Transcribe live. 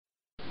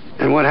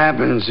And what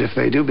happens if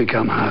they do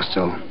become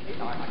hostile?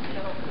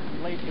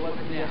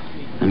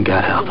 And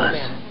God help us.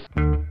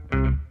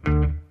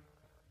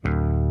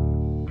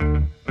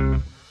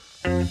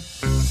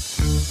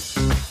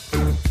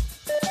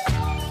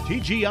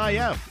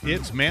 TGIF,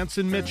 it's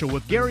Manson Mitchell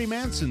with Gary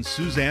Manson,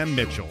 Suzanne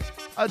Mitchell.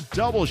 A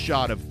double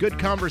shot of good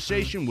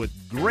conversation with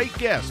great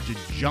guests to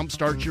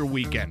jumpstart your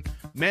weekend.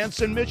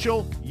 Manson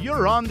Mitchell,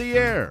 you're on the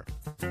air.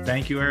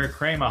 Thank you, Eric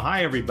Kramer.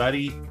 Hi,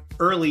 everybody.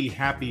 Early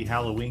happy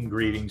Halloween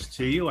greetings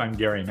to you. I'm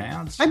Gary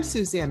Mans. I'm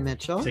Suzanne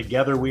Mitchell.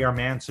 Together we are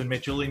Manson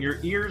Mitchell in your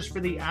ears for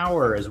the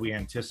hour as we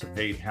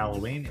anticipate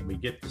Halloween, and we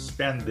get to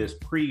spend this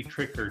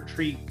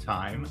pre-trick-or-treat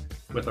time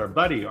with our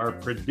buddy, our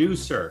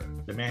producer,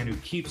 the man who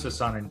keeps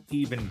us on an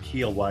even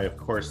keel. Why, of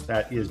course,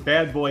 that is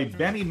bad boy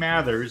Benny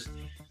Mathers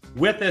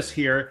with us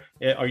here.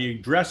 Are you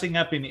dressing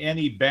up in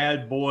any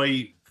bad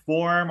boy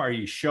form? Are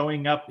you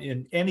showing up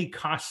in any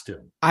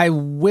costume? I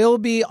will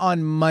be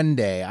on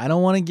Monday. I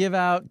don't want to give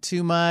out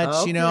too much.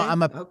 Okay, you know,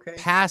 I'm a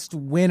past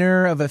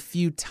winner of a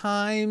few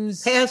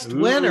times. Past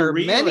winner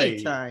really?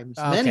 many times.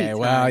 Okay,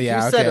 well,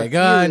 yeah, You said okay. a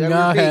Go few that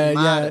go were being ahead.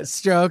 Yeah, modest.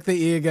 stroke the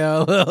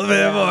ego a little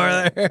bit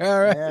more there. All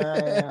right.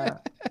 Yeah.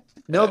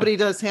 Nobody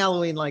does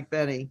Halloween like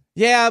Benny.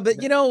 Yeah,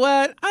 but you know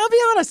what? I'll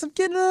be honest. I'm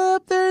getting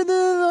up there in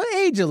the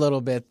age a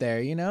little bit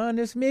there, you know, and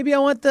just maybe I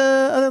want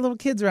the other little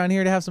kids around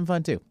here to have some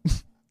fun too.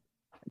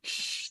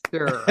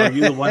 Sure. Are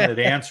you the one that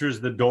answers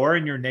the door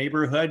in your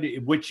neighborhood?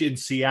 Which in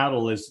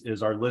Seattle,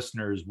 as our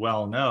listeners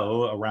well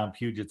know, around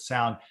Puget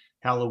Sound,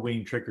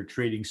 Halloween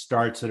trick-or-treating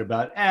starts at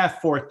about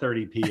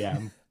 4:30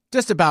 p.m.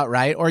 Just about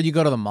right. Or you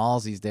go to the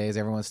malls these days.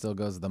 Everyone still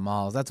goes to the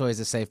malls. That's always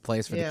a safe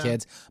place for the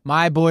kids.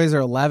 My boys are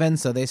 11,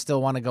 so they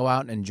still want to go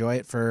out and enjoy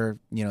it for,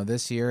 you know,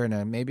 this year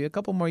and maybe a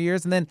couple more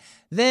years. And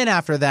then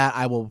after that,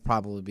 I will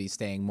probably be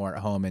staying more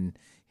at home and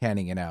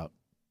handing it out.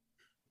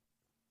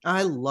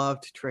 I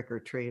loved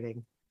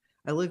trick-or-treating.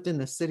 I lived in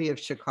the city of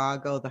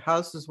Chicago. The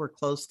houses were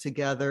close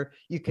together.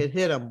 You could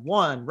hit them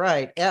one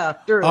right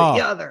after the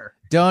other.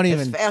 Don't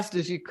even as fast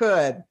as you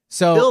could.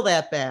 So fill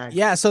that bag.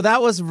 Yeah, so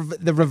that was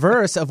the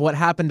reverse of what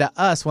happened to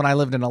us when I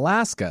lived in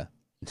Alaska.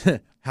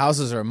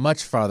 Houses are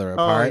much farther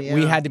apart. yeah.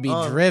 We had to be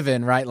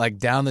driven, right, like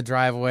down the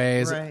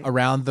driveways,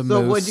 around the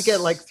moose. So would you get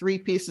like 3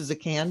 pieces of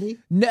candy?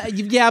 No,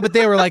 yeah, but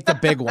they were like the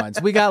big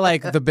ones. We got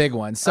like the big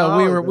ones.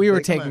 So we were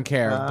taken one.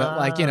 care of. But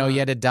like, you know, you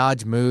had to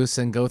dodge moose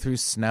and go through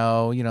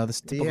snow, you know, this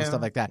typical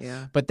stuff like that.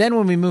 Yeah. But then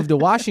when we moved to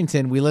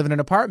Washington, we live in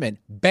an apartment.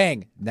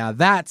 Bang. Now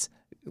that's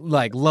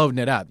like loading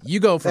it up. You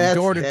go from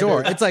door to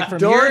door. It's like from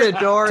door here to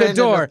door to in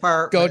door. an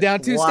apartment. Go down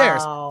 2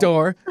 stairs. Wow.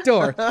 Door,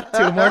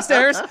 2 more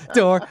stairs.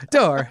 Door.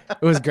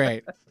 It was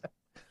great.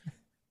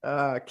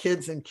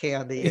 Kids and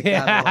candy.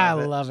 Yeah, I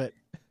love it.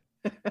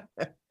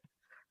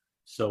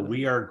 So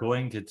we are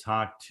going to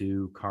talk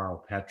to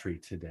Carl Petrie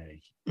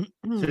today.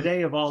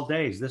 Today of all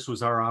days, this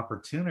was our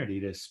opportunity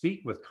to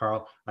speak with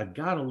Carl. I've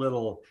got a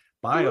little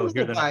bio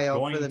here that I'm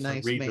going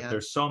to read, but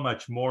there's so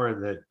much more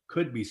that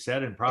could be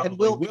said and probably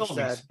will be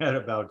said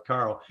about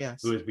Carl,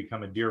 who has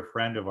become a dear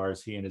friend of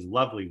ours, he and his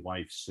lovely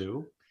wife,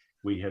 Sue.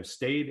 We have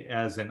stayed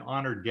as an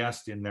honored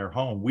guest in their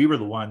home. We were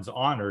the ones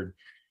honored,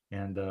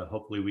 and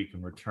hopefully we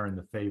can return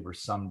the favor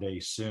someday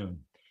soon.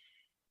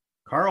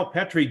 Carl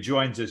Petrie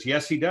joins us.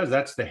 Yes, he does.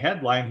 That's the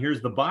headline.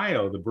 Here's the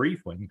bio, the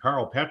brief one.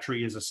 Carl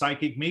Petrie is a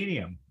psychic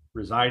medium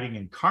residing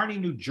in Kearney,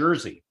 New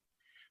Jersey.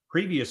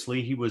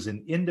 Previously, he was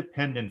an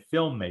independent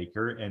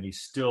filmmaker, and he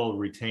still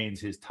retains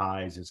his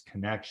ties, his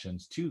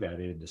connections to that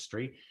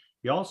industry.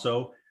 He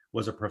also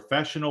was a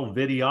professional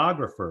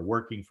videographer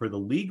working for the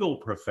legal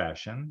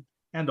profession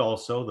and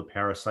also the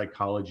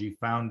Parapsychology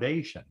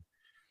Foundation.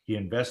 He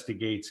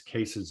investigates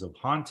cases of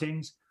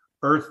hauntings,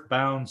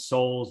 earthbound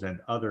souls, and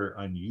other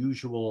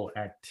unusual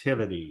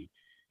activity.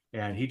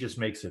 And he just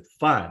makes it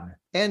fun.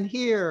 And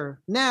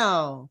here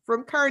now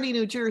from Kearney,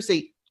 New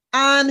Jersey,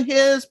 on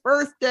his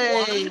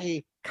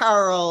birthday,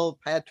 Carl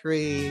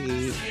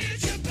Petrie.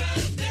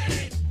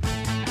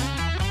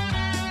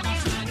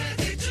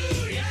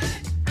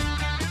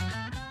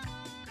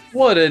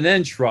 What an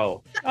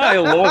intro. I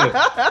love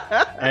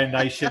it. And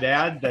I should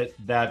add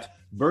that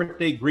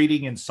birthday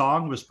greeting and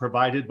song was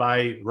provided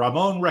by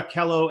Ramon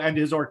Raquello and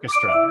his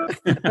orchestra.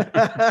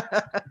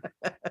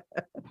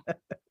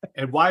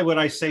 And why would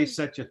I say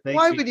such a thing?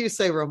 Why would you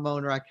say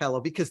Ramon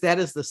Raquello? Because that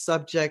is the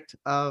subject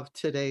of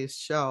today's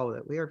show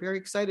that we are very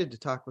excited to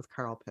talk with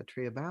Carl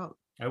Petrie about.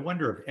 I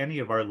wonder if any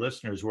of our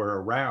listeners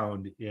were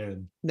around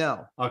in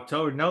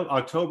October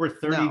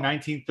 30, No.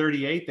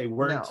 1938. They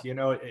weren't, No. you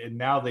know, and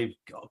now they've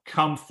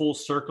come full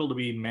circle to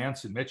be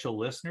Manson Mitchell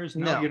listeners.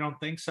 No, you don't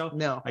think so?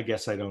 No. I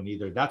guess I don't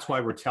either. That's why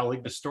we're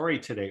telling the story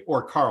today,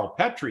 or Carl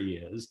Petrie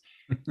is.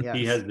 Yes.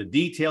 He has the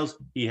details,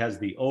 he has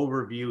the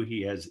overview,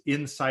 he has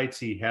insights,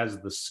 he has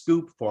the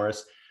scoop for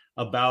us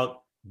about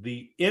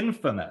the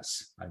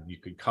infamous, you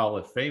could call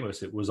it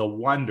famous, it was a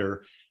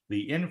wonder, the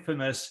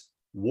infamous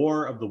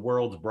War of the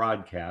Worlds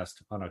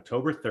broadcast on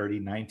October 30,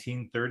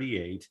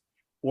 1938.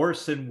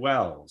 Orson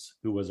Welles,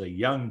 who was a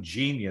young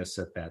genius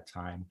at that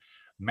time,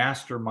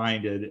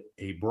 masterminded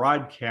a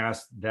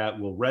broadcast that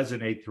will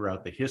resonate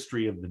throughout the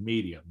history of the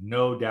medium,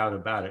 no doubt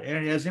about it.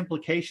 And it has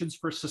implications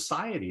for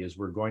society, as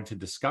we're going to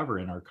discover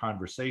in our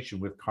conversation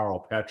with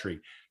Carl Petrie.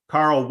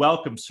 Carl,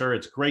 welcome, sir.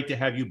 It's great to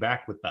have you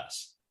back with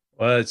us.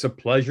 Well, it's a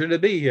pleasure to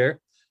be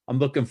here. I'm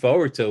looking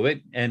forward to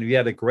it. And we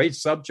had a great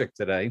subject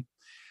today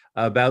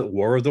about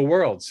War of the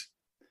Worlds.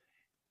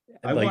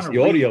 I like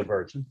the audio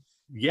version.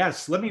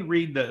 Yes, let me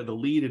read the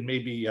lead and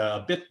maybe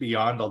a bit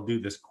beyond. I'll do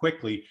this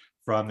quickly.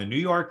 From the New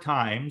York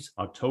Times,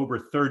 October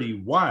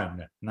 31,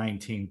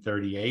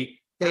 1938.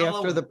 Day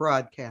after the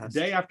broadcast.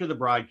 Day after the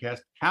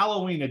broadcast,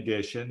 Halloween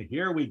edition.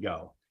 Here we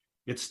go.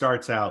 It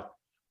starts out,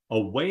 a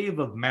wave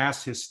of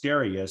mass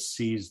hysteria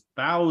seized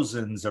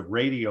thousands of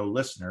radio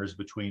listeners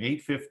between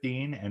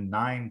 8:15 and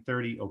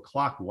 9:30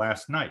 o'clock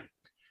last night,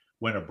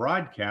 when a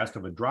broadcast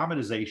of a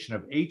dramatization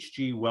of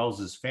H.G.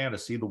 Wells's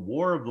fantasy, The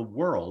War of the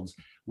Worlds,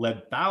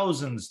 led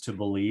thousands to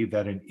believe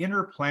that an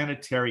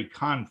interplanetary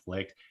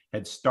conflict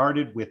had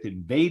started with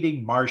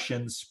invading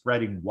Martians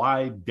spreading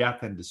wide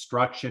death and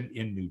destruction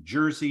in New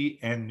Jersey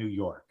and New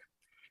York.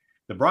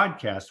 The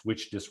broadcast,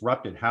 which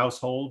disrupted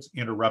households,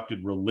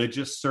 interrupted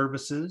religious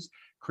services,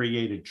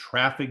 created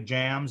traffic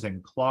jams,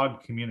 and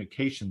clogged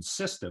communication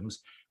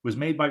systems, was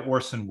made by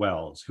Orson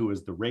Welles, who,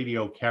 as the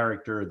radio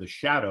character The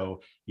Shadow,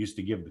 used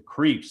to give the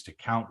creeps to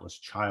countless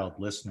child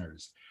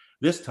listeners.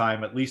 This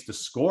time, at least a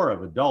score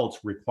of adults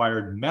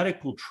required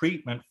medical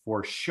treatment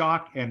for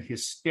shock and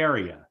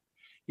hysteria.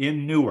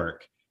 In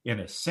Newark, in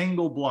a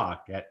single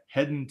block at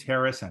Hedden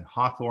Terrace and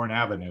Hawthorne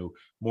Avenue,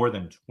 more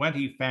than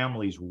 20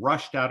 families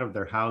rushed out of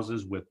their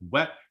houses with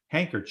wet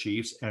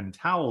handkerchiefs and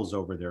towels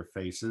over their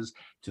faces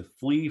to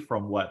flee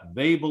from what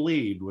they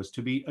believed was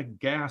to be a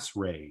gas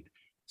raid.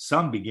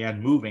 Some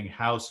began moving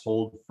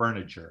household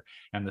furniture,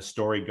 and the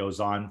story goes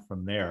on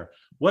from there.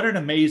 What an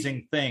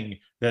amazing thing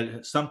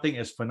that something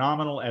as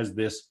phenomenal as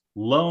this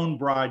lone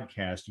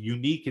broadcast,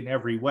 unique in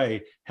every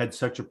way, had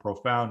such a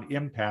profound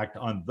impact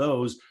on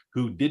those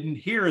who didn't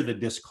hear the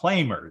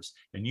disclaimers.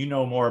 And you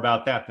know more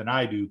about that than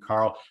I do,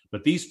 Carl,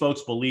 but these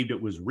folks believed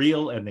it was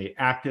real and they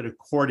acted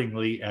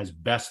accordingly as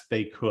best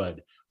they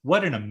could.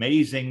 What an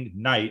amazing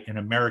night in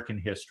American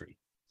history.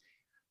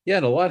 Yeah,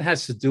 and a lot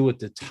has to do with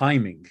the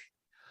timing.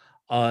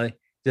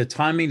 The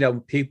timing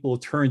that people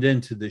turned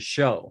into the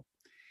show,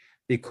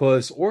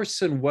 because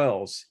Orson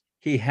Welles,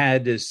 he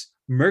had this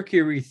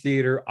Mercury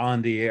Theater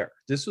on the air.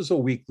 This was a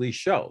weekly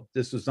show.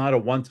 This was not a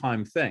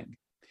one-time thing,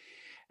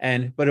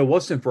 but it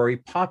wasn't very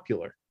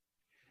popular.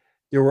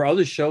 There were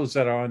other shows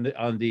that are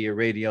on the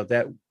radio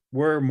that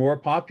were more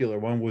popular.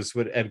 One was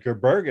with Edgar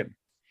Bergen,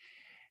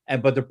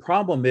 but the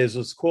problem is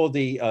it's called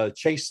the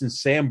Chase and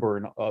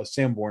Sanborn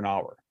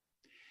Hour,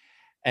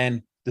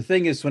 and the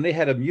thing is, when they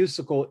had a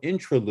musical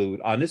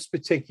interlude on this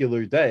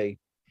particular day,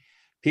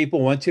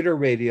 people went to the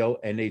radio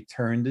and they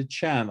turned the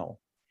channel.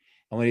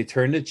 And when they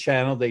turned the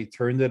channel, they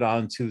turned it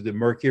on to the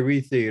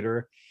Mercury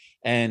Theater,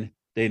 and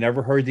they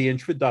never heard the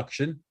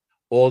introduction.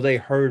 All they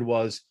heard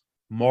was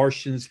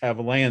Martians have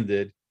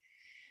landed,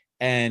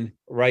 and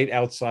right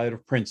outside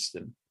of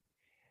Princeton.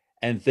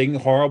 And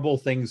horrible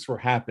things were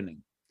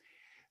happening.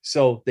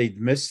 So they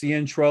missed the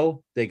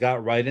intro. They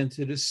got right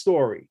into the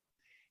story.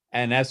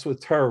 And that's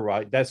what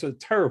terrified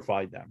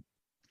them.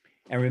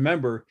 And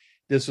remember,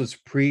 this was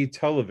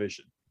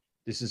pre-television.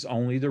 This is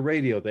only the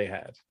radio they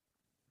had.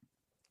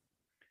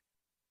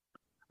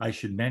 I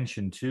should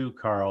mention too,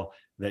 Carl,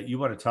 that you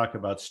want to talk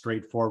about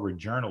straightforward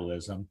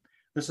journalism.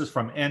 This is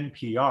from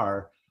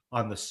NPR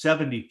on the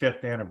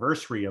 75th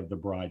anniversary of the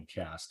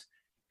broadcast.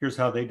 Here's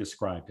how they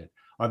described it.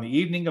 On the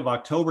evening of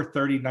October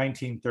 30,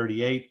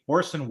 1938,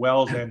 Orson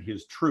Welles and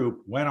his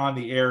troupe went on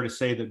the air to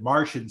say that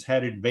Martians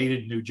had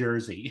invaded New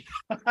Jersey.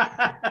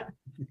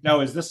 Now,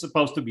 is this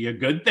supposed to be a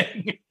good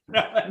thing?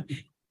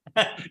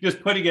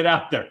 Just putting it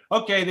out there.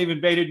 Okay, they've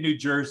invaded New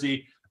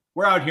Jersey.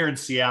 We're out here in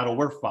Seattle.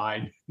 We're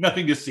fine.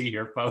 Nothing to see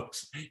here,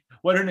 folks.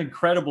 What an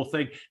incredible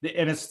thing.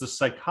 And it's the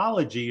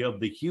psychology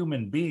of the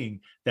human being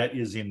that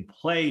is in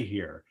play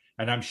here.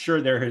 And I'm sure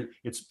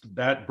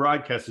that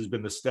broadcast has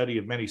been the study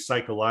of many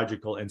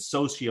psychological and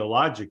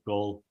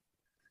sociological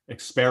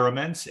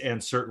experiments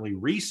and certainly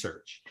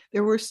research.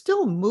 There were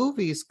still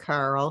movies,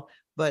 Carl,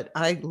 but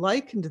I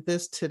likened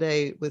this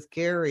today with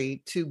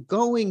Gary to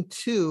going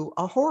to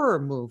a horror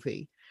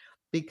movie,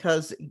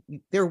 because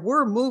there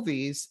were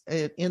movies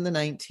in the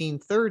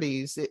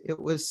 1930s. It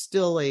was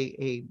still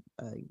a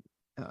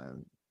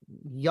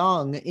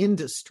young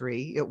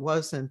industry. It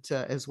wasn't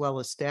as well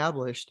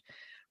established.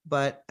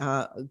 But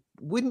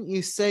wouldn't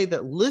you say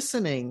that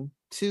listening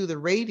to the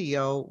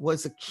radio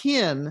was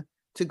akin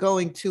to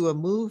going to a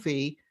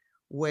movie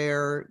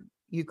where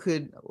you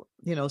could,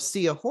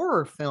 see a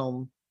horror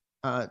film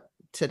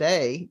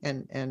today,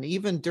 and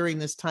even during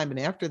this time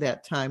and after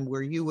that time,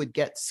 where you would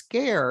get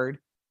scared?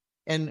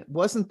 And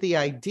wasn't the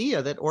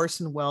idea that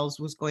Orson Welles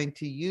was going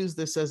to use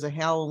this as a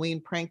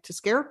Halloween prank to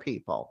scare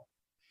people?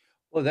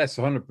 Well, that's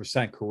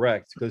 100%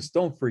 correct, because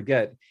don't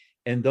forget,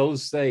 in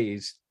those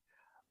days,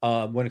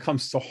 when it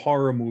comes to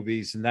horror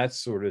movies and that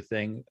sort of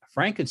thing,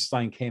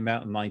 Frankenstein came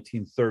out in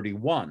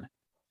 1931.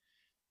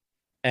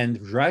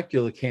 And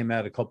Dracula came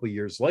out a couple of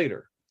years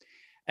later,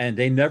 and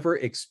they never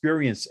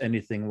experienced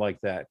anything like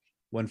that.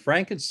 When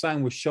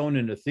Frankenstein was shown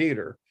in the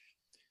theater,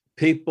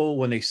 people,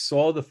 when they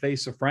saw the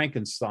face of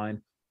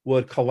Frankenstein,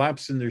 would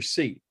collapse in their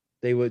seat.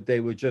 They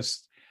would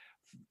just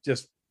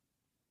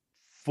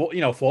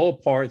fall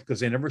apart because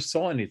they never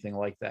saw anything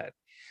like that.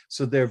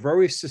 So they're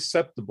very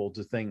susceptible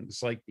to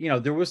things like,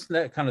 there wasn't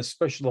that kind of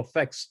special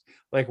effects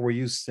like we're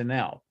used to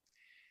now.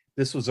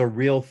 This was a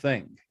real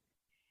thing.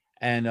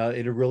 And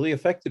it really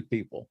affected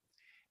people.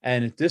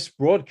 And this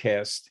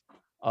broadcast,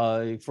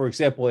 for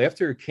example,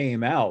 after it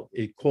came out,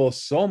 it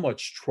caused so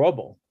much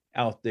trouble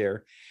out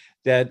there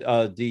that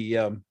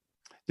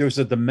there was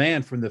a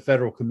demand from the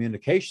Federal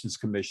Communications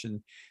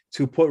Commission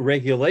to put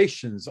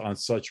regulations on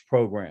such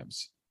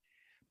programs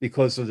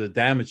because of the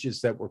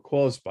damages that were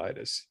caused by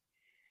this.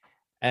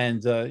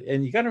 And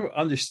you got to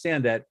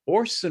understand that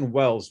Orson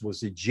Welles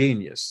was a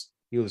genius.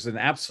 He was an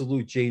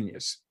absolute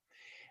genius.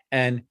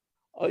 And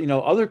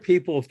other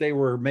people, if they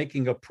were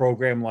making a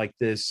program like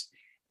this,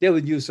 they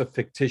would use a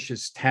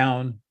fictitious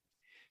town,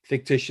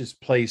 fictitious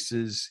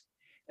places.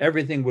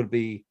 Everything would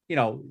be,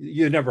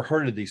 you'd never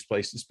heard of these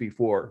places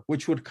before,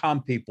 which would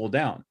calm people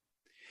down.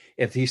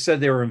 If he said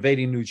they were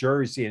invading New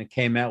Jersey and it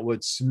came out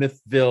with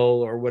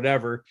Smithville or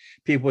whatever,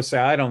 people would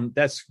say,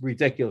 that's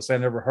ridiculous. I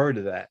never heard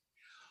of that.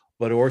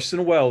 But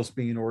Orson Welles,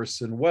 being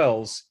Orson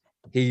Welles,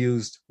 he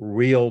used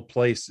real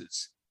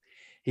places.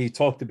 He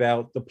talked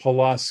about the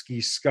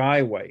Pulaski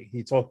Skyway.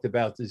 He talked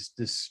about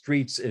the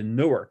streets in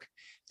Newark.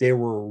 They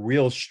were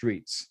real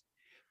streets.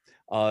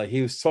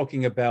 He was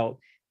talking about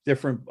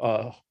different,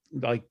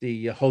 like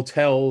the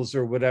hotels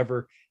or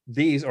whatever.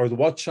 These are the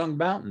Watchung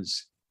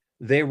Mountains.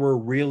 They were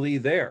really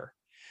there.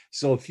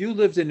 So if you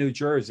lived in New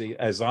Jersey,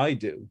 as I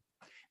do,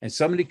 and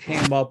somebody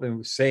came up and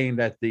was saying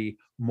that the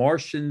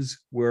Martians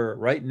were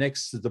right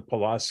next to the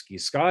Pulaski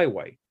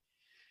Skyway,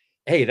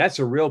 hey, that's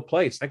a real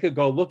place. I could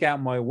go look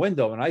out my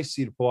window and I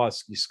see the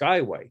Pulaski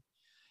Skyway,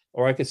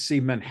 or I could see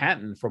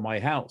Manhattan from my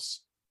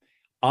house.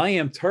 I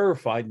am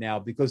terrified now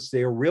because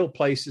they are real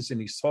places,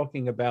 and he's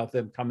talking about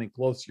them coming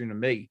closer to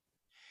me.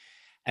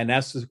 And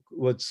that's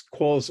what's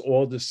caused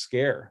all the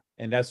scare.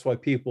 And that's why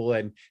people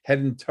and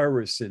heading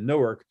tourists in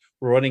Newark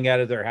were running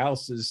out of their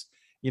houses,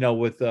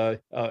 with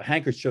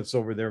handkerchiefs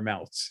over their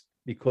mouths,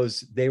 because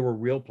they were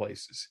real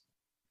places.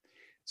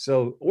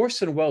 So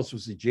Orson Welles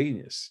was a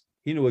genius.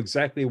 He knew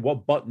exactly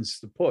what buttons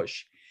to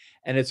push.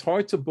 And it's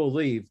hard to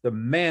believe the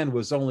man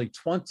was only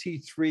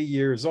 23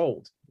 years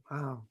old.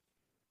 Wow.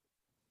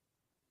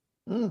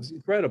 It's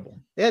incredible.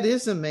 That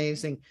is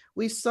amazing.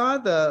 We saw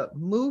the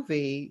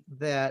movie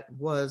that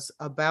was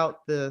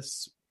about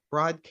this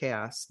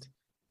broadcast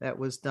that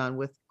was done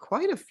with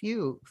quite a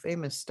few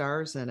famous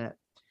stars in it.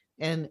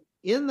 And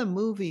in the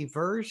movie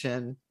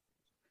version,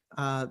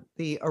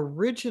 the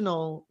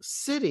original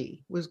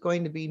city was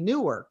going to be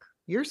Newark,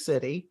 your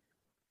city.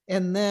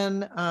 And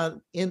then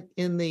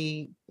in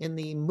the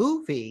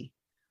movie,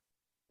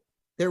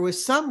 there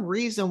was some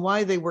reason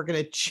why they were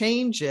going to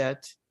change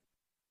it.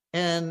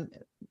 And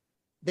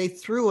they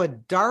threw a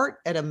dart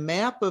at a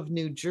map of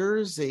New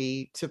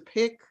Jersey to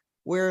pick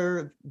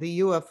where the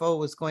UFO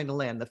was going to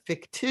land, the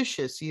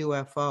fictitious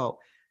UFO.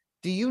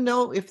 Do you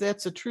know if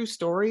that's a true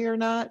story or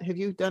not? Have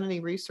you done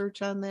any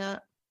research on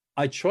that?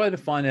 I tried to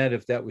find out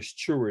if that was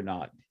true or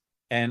not,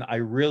 and I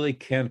really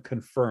can't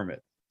confirm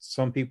it.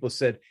 Some people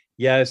said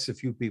yes, a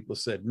few people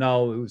said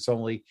no, it was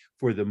only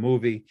for the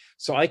movie.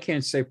 So I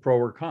can't say pro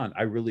or con.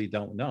 I really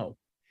don't know.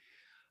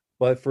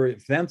 But for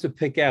them to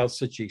pick out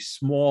such a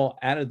small,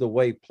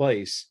 out-of-the-way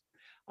place,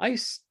 I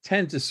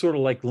tend to sort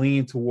of like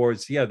lean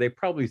towards, they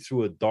probably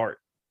threw a dart,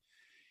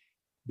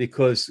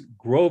 because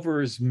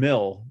Grover's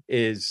Mill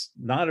is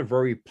not a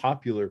very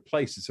popular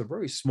place. It's a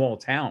very small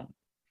town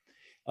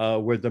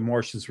where the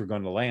Martians were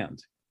going to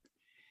land.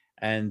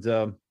 And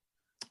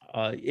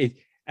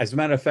as a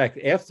matter of fact,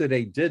 after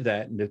they did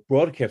that and the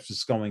broadcast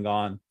was going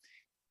on,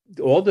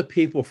 all the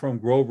people from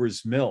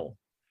Grover's Mill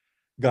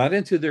got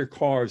into their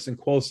cars and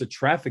caused a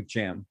traffic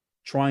jam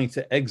trying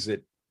to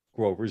exit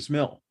Grover's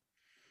Mill.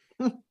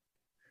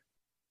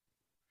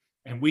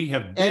 And we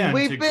have been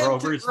to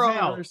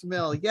Grover's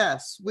Mill.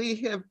 Yes, we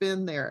have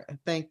been there.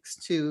 Thanks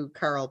to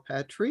Carl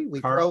Petrie.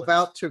 We drove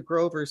out to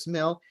Grover's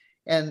Mill,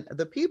 and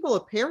the people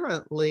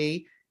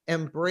apparently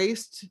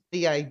embraced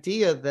the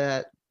idea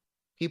that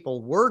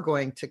people were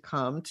going to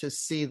come to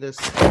see this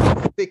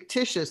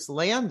fictitious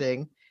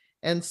landing.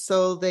 And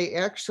so they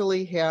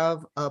actually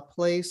have a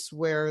place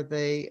where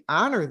they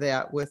honor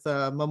that with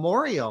a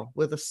memorial,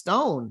 with a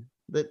stone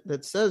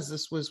that says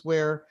this was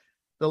where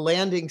the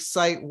landing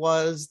site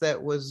was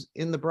that was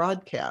in the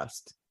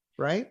broadcast,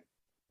 right?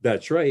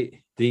 That's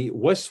right. The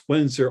West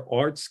Windsor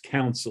Arts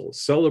Council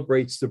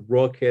celebrates the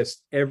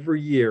broadcast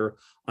every year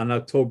on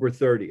October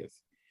 30th.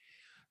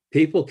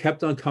 People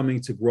kept on coming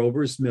to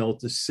Grover's Mill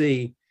to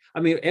see,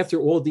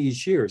 after all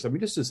these years,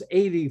 this is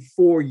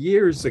 84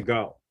 years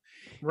ago.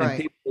 Right.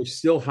 And people are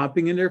still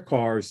hopping in their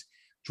cars,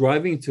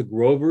 driving to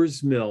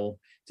Grover's Mill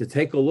to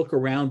take a look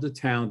around the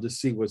town to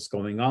see what's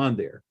going on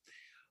there.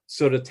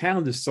 So the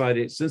town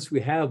decided, since we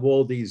have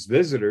all these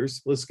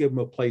visitors, let's give them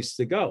a place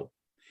to go.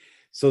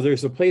 So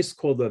there's a place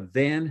called the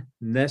Van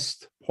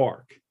Nest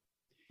Park.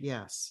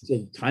 Yes.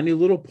 It's a tiny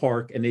little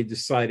park, and they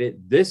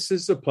decided this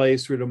is the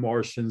place where the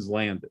Martians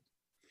landed.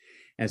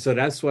 And so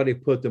that's why they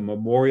put the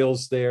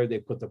memorials there. They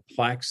put the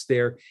plaques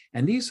there.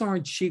 And these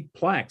aren't cheap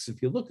plaques.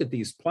 If you look at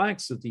these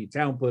plaques that the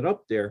town put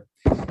up there,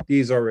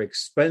 these are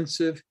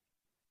expensive,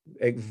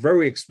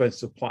 very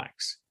expensive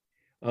plaques.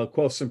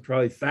 Cost them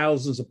probably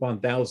thousands upon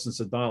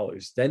thousands of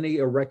dollars. Then they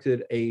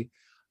erected a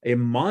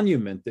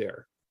monument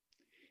there.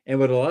 And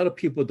what a lot of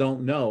people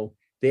don't know,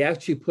 they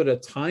actually put a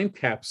time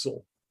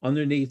capsule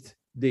underneath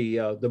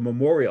the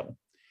memorial.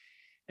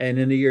 And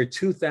in the year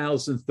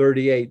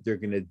 2038, they're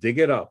going to dig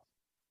it up.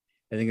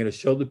 And they're going to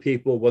show the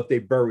people what they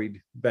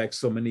buried back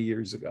so many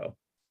years ago.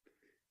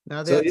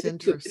 Now that's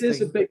interesting. It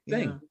is a big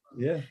thing.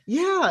 Yeah.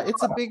 Yeah,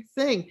 it's a big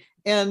thing.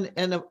 And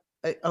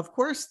of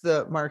course,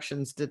 the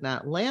Martians did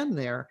not land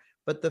there.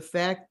 But the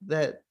fact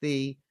that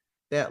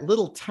that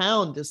little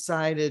town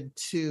decided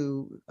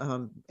to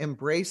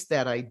embrace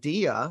that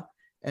idea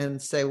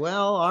and say,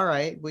 well, all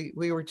right,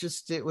 we were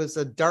just, it was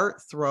a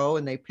dart throw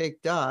and they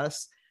picked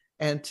us,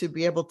 and to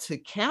be able to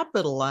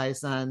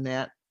capitalize on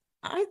that,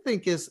 I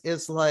think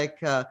is like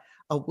a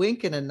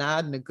wink and a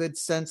nod and a good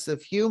sense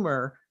of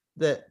humor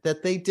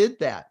that they did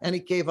that. And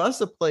it gave us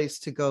a place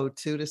to go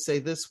to say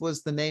this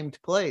was the named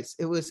place.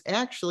 It was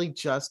actually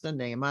just a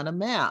name on a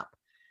map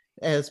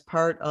as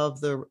part of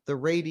the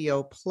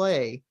radio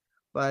play,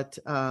 but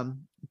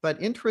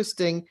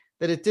interesting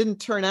that it didn't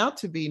turn out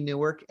to be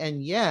Newark,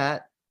 and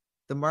yet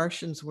the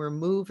Martians were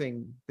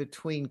moving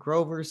between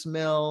Grover's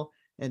Mill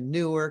and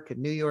Newark and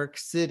New York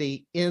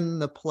City in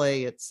the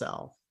play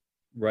itself.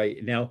 Right.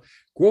 Now,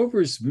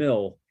 Grover's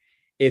Mill,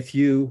 if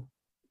you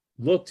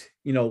looked,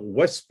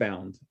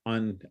 westbound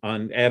on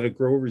out of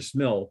Grover's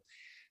Mill,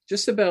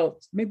 just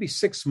about maybe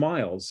 6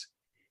 miles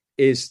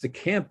is the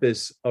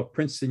campus of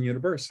Princeton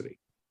University.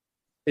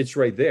 It's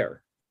right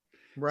there.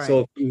 Right.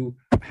 So if you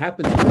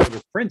happen to go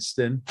to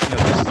Princeton,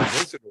 just to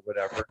visit or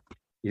whatever,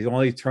 you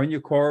only turn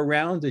your car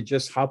around and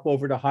just hop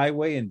over the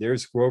highway, and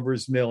there's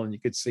Grover's Mill, and you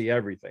could see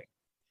everything.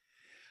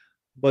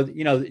 But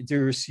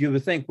you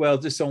would think, well,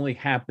 this only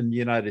happened in the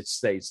United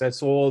States.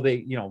 That's all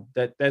they,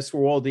 that's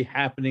where all the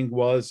happening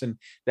was, and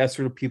that's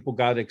where the people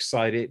got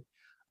excited.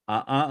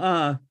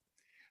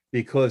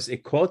 Because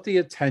it caught the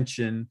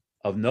attention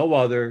of no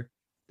other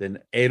than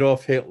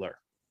Adolf Hitler.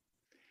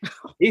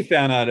 He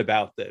found out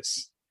about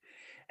this.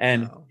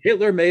 And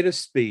Hitler made a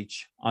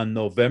speech on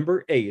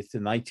November 8th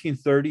in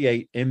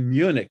 1938 in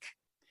Munich.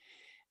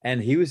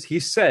 And he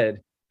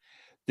said,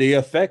 the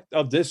effect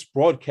of this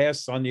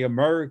broadcast on the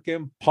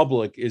American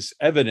public is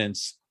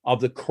evidence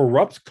of the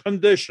corrupt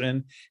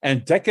condition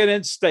and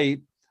decadent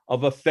state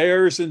of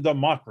affairs in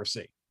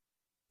democracy.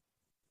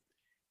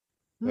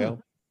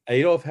 Well,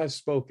 Adolf has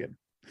spoken.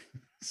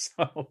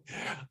 So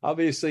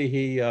obviously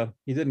he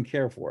didn't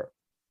care for it.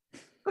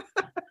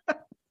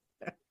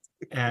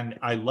 And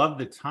I love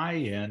the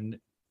tie-in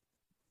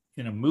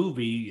in a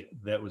movie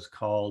that was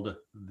called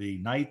The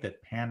Night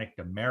That Panicked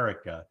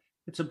America.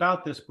 It's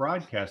about this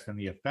broadcast and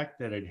the effect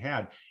that it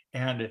had.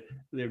 And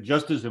they're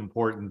just as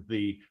important,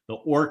 the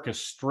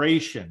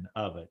orchestration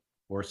of it.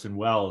 Orson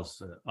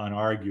Welles,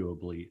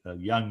 unarguably a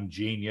young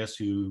genius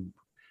who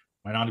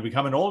went on to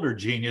become an older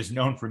genius,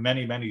 known for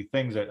many, many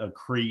things, a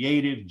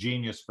creative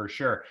genius for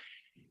sure.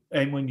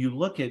 And when you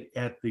look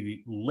at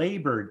the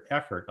labored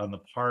effort on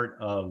the part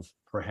of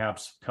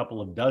perhaps a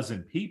couple of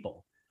dozen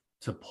people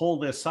to pull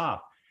this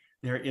off,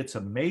 it's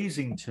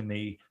amazing to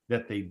me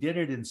that they did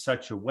it in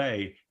such a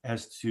way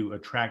as to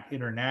attract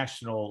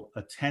international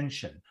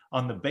attention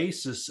on the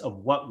basis of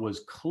what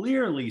was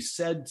clearly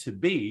said to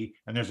be,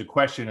 and there's a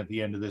question at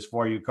the end of this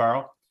for you,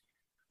 Carl.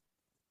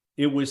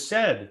 It was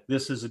said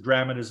this is a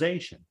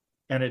dramatization.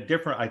 And a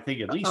different, I think,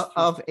 at least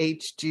of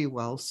H.G.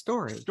 Wells'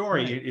 story.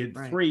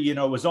 Right. 3,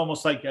 it was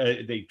almost like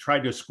they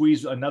tried to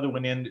squeeze another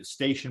one in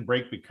station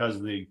break because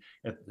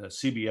at the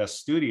CBS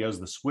studios,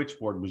 the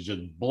switchboard was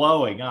just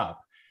blowing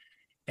up.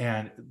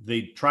 And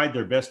they tried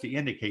their best to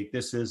indicate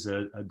this is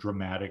a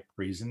dramatic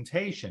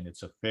presentation.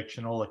 It's a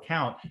fictional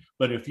account.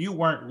 But if you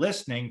weren't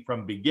listening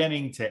from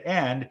beginning to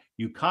end,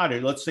 you caught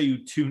it. Let's say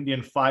you tuned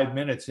in 5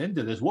 minutes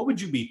into this. What would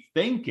you be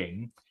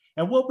thinking?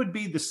 And what would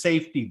be the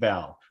safety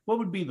valve? What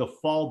would be the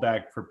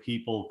fallback for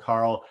people,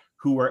 Carl,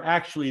 who were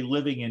actually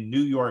living in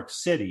New York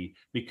City?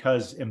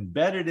 Because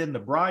embedded in the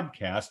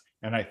broadcast,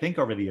 and I think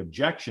over the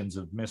objections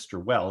of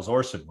Mr. Welles,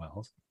 Orson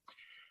Welles,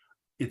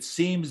 it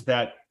seems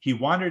that he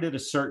wanted it a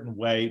certain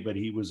way, but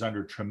he was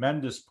under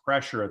tremendous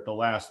pressure at the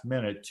last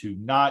minute to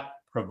not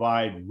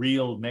provide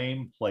real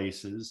name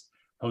places,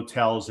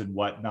 hotels and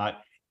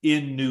whatnot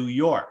in New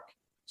York.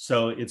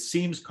 So it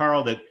seems,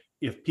 Carl, that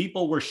if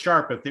people were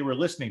sharp, if they were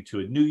listening to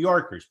it, New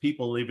Yorkers,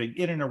 people living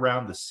in and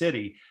around the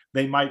city,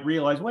 they might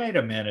realize, wait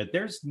a minute,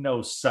 there's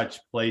no such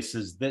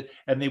places that,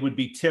 and they would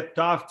be tipped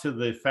off to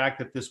the fact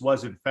that this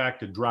was in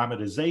fact a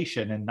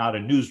dramatization and not a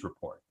news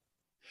report.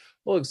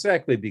 Well,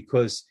 exactly,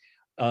 because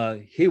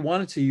he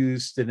wanted to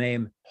use the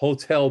name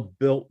Hotel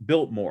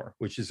Biltmore,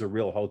 which is a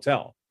real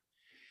hotel.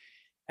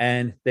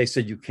 And they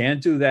said, you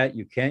can't do that.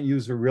 You can't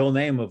use the real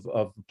name of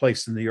a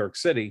place in New York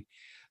City.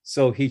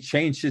 So he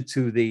changed it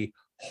to the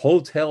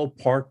Hotel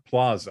Park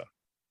Plaza.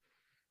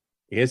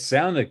 It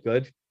sounded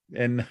good.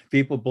 And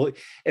people believe,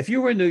 if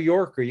you were a New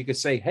Yorker, you could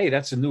say, hey,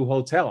 that's a new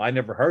hotel. I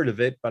never heard of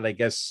it, but I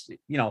guess,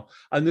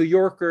 a New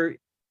Yorker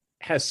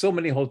has so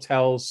many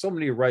hotels, so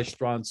many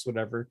restaurants,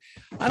 whatever.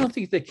 I don't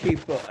think they keep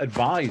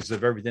advised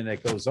of everything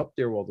that goes up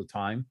there all the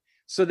time.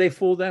 So they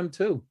fool them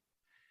too.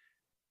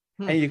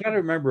 And you got to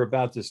remember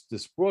about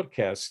this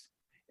broadcast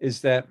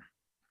is that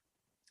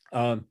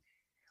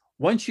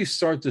once you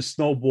start the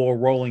snowball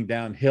rolling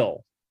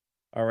downhill,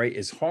 all right,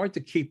 it's hard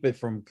to keep it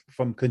from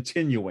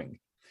continuing.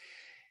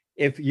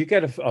 If you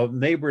get a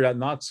neighbor that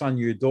knocks on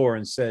your door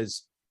and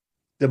says,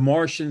 the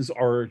Martians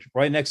are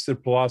right next to the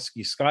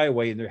Pulaski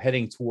Skyway and they're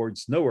heading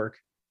towards Newark,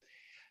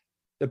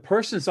 the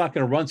person's not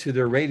going to run to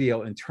their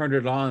radio and turn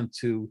it on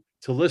to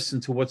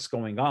listen to what's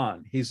going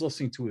on. He's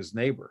listening to his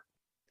neighbor.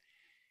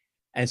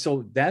 And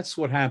so that's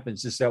what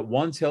happens, is that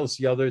one tells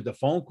the other, the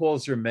phone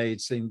calls are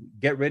made saying,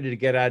 get ready to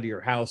get out of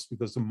your house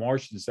because the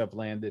Martians have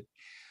landed.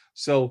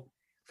 So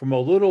from a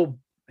little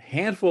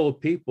handful of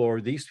people, or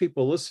these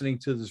people listening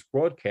to this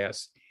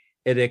broadcast,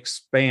 it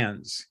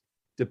expands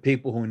to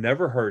people who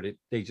never heard it.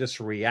 They just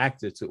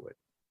reacted to it.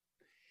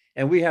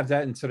 And we have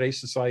that in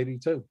today's society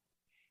too.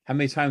 How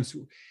many times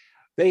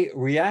they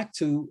react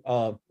to,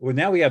 well,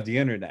 now we have the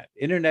internet.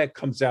 Internet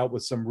comes out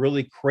with some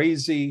really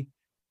crazy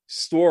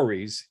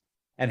stories.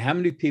 And how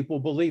many people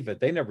believe it?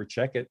 They never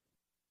check it.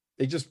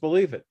 They just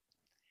believe it.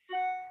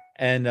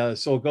 And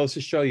so it goes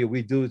to show you,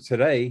 we do it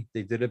today.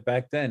 They did it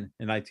back then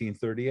in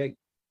 1938.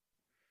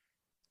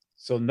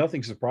 So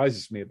nothing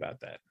surprises me about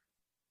that.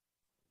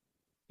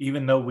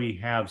 Even though we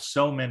have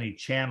so many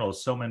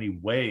channels, so many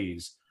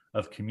ways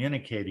of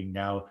communicating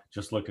now,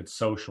 just look at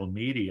social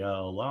media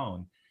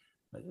alone,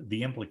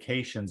 the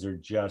implications are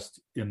just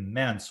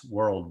immense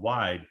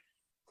worldwide.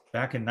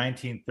 Back in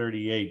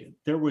 1938,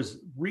 there was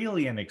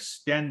really an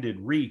extended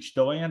reach,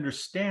 though I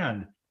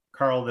understand,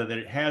 Carl, that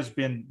it has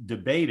been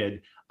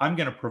debated. I'm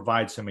going to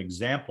provide some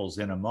examples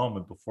in a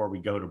moment before we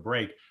go to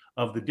break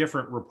of the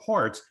different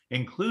reports,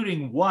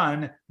 including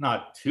one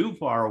not too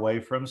far away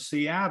from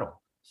Seattle.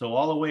 So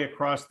all the way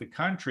across the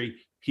country,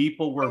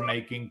 people were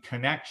making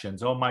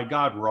connections. Oh my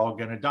God, we're all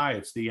going to die.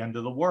 It's the end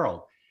of the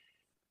world.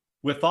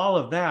 With all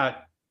of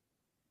that,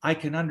 I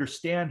can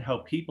understand how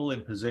people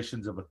in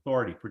positions of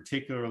authority,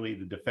 particularly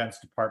the Defense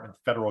Department,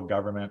 the federal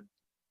government,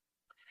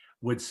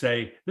 would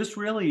say, this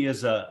really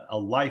is a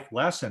life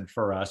lesson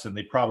for us. And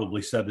they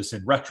probably said this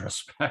in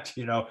retrospect,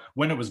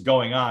 when it was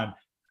going on,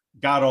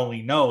 God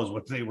only knows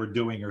what they were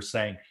doing or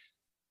saying.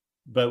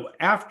 But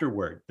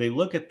afterward, they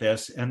look at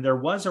this and there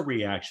was a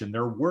reaction.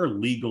 There were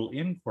legal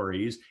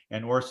inquiries,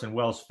 and Orson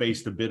Welles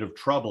faced a bit of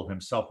trouble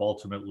himself.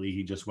 Ultimately,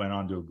 he just went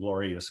on to a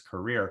glorious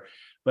career.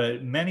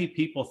 But many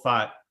people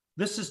thought,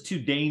 this is too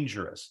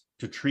dangerous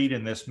to treat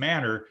in this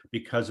manner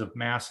because of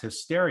mass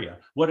hysteria.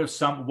 What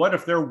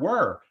if there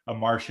were a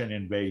Martian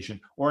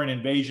invasion or an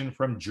invasion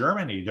from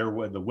Germany?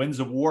 The winds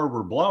of war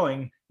were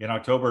blowing in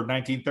October of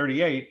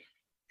 1938.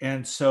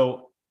 And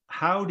so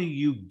how do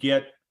you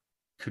get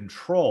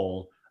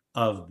control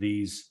of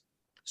these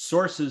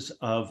sources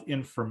of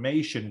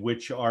information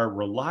which are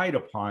relied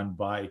upon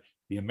by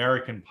the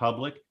American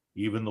public,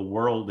 even the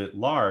world at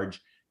large?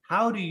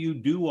 How do you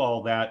do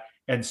all that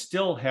and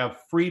still have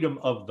freedom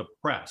of the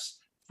press,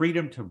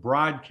 freedom to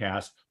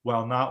broadcast,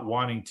 while not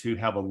wanting to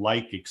have a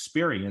like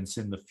experience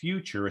in the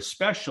future,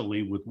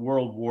 especially with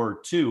World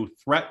War II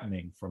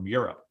threatening from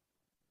Europe?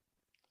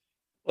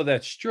 Well,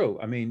 that's true.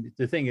 I mean,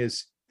 the thing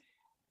is,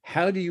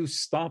 how do you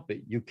stop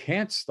it? You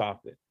can't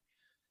stop it.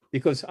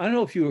 Because I don't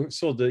know if you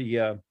saw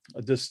the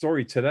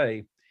story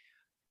today.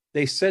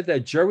 They said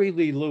that Jerry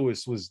Lee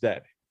Lewis was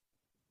dead.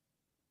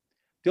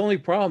 The only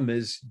problem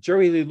is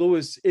Jerry Lee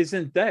Lewis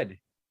isn't dead.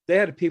 They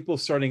had people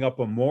starting up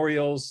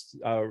memorials,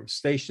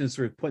 stations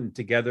were putting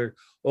together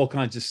all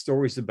kinds of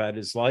stories about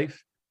his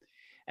life.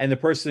 And the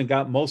person that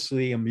got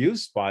mostly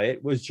amused by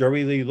it was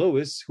Jerry Lee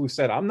Lewis, who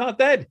said, I'm not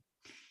dead.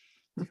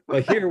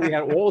 But here we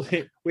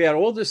had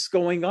all this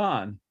going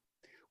on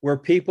where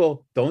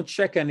people don't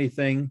check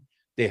anything.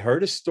 They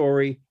heard a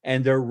story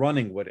and they're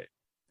running with it.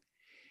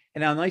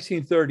 And now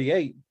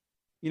 1938,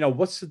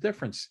 what's the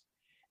difference?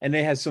 And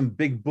they had some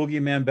big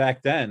boogeyman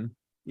back then,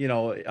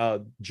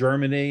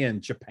 Germany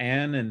and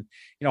Japan, and,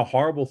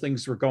 horrible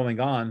things were going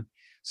on.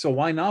 So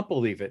why not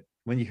believe it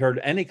when you heard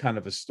any kind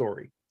of a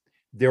story?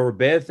 There were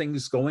bad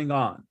things going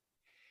on.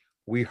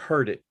 We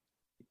heard it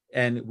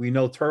and we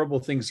know terrible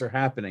things are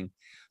happening.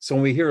 So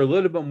when we hear a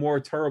little bit more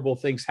terrible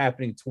things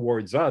happening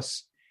towards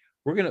us,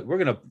 we're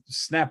gonna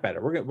snap at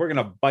it. We're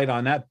gonna bite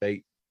on that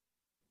bait.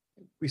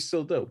 We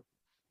still do.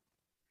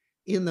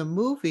 In the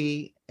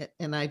movie,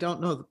 and I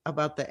don't know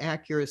about the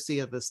accuracy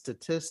of the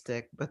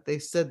statistic, but they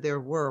said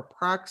there were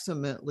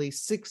approximately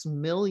 6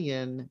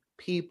 million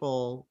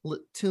people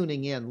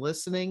tuning in,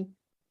 listening,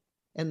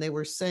 and they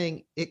were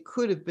saying it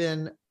could have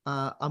been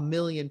a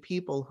million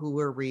people who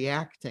were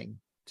reacting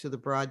to the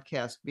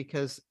broadcast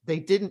because they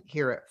didn't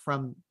hear it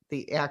from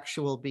the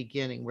actual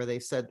beginning where they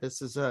said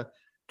this is a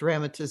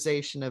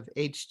dramatization of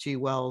H.G.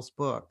 Wells'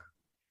 book.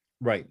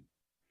 Right.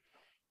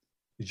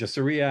 It's just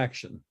a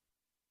reaction.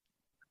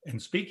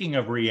 And speaking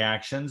of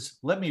reactions,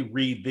 let me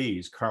read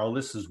these, Carl.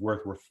 This is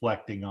worth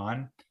reflecting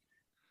on.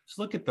 Let's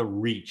look at the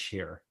reach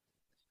here.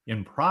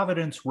 In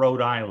Providence,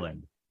 Rhode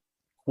Island,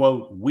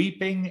 quote,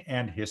 weeping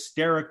and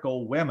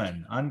hysterical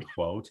women,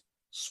 unquote,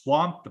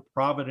 swamped the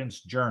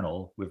Providence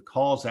Journal with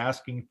calls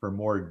asking for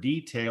more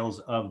details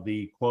of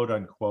the quote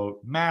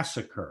unquote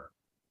massacre.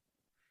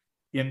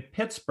 In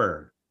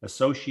Pittsburgh,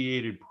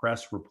 Associated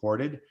Press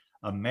reported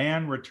a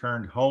man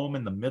returned home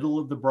in the middle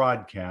of the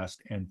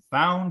broadcast and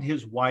found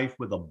his wife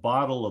with a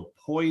bottle of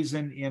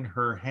poison in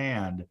her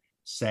hand,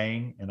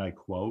 saying, and I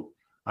quote,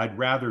 "I'd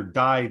rather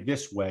die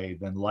this way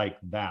than like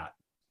that,"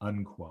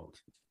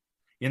 unquote.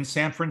 In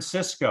San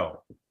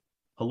Francisco,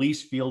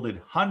 police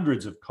fielded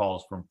hundreds of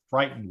calls from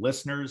frightened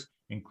listeners,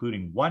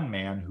 including one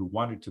man who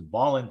wanted to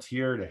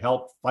volunteer to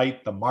help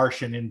fight the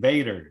Martian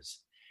invaders.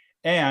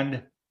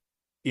 And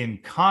in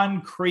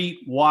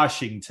Concrete,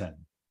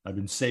 Washington, I've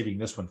been saving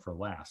this one for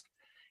last.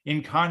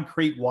 In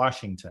Concrete,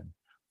 Washington,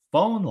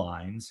 phone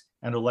lines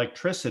and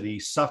electricity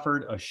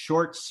suffered a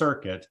short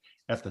circuit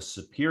at the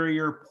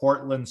Superior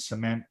Portland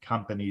Cement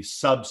Company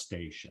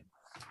substation.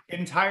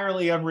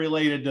 Entirely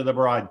unrelated to the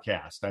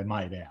broadcast, I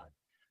might add.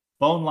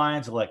 Phone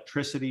lines,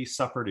 electricity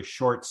suffered a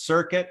short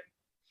circuit.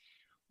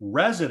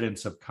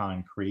 Residents of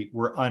Concrete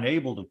were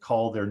unable to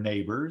call their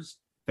neighbors,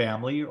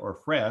 family,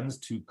 or friends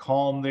to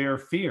calm their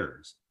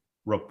fears.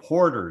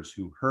 Reporters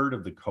who heard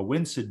of the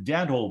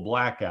coincidental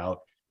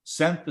blackout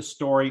sent the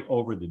story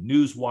over the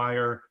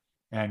newswire,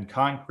 and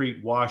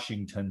Concrete,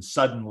 Washington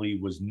suddenly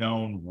was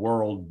known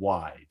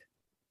worldwide.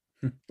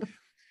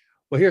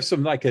 Well, here's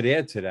something I could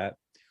add to that.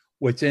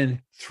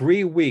 Within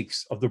 3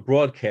 weeks of the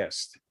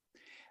broadcast,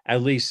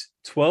 at least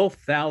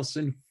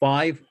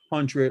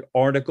 12,500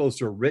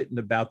 articles are written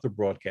about the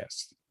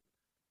broadcast.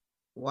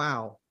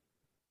 Wow.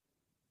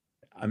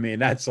 I mean,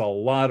 that's a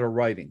lot of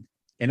writing,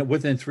 and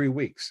within 3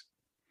 weeks.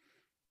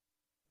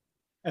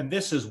 And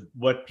this is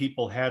what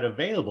people had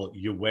available.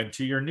 You went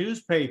to your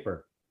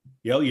newspaper.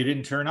 You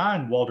didn't turn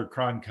on Walter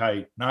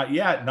Cronkite. Not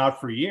yet, not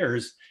for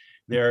years.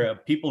 There are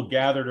people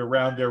gathered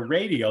around their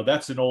radio.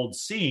 That's an old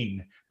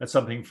scene. That's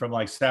something from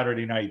like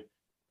Saturday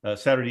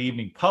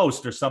Evening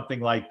Post or something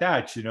like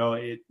that.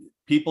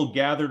 People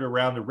gathered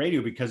around the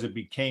radio because it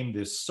became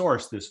this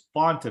source, this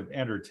font of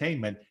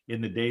entertainment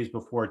in the days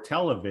before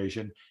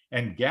television,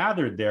 and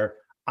gathered there.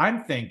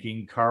 I'm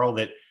thinking, Carl,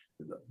 that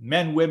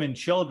men, women,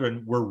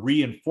 children were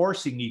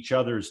reinforcing each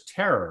other's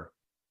terror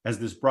as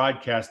this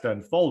broadcast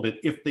unfolded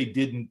if they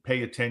didn't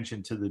pay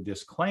attention to the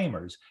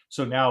disclaimers.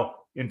 So now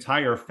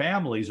entire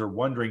families are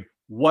wondering,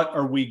 what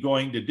are we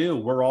going to do?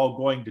 We're all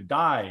going to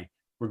die.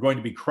 We're going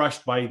to be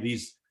crushed by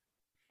these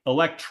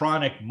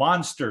electronic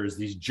monsters,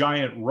 these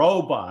giant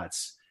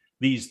robots,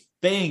 these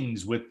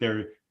things with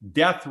their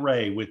death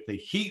ray, with the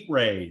heat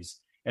rays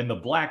and the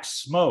black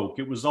smoke.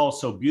 It was all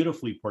so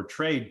beautifully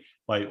portrayed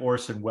by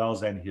Orson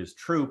Welles and his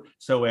troupe,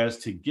 so as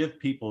to give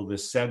people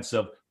this sense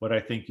of what I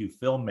think you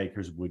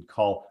filmmakers would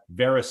call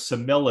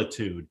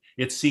verisimilitude.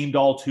 It seemed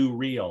all too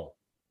real.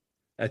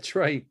 That's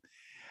right.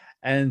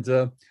 And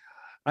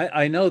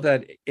I know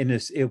that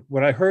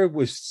what I heard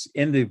was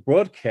in the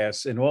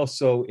broadcast and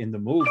also in the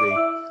movie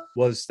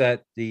was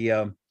that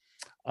they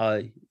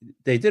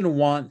didn't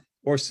want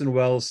Orson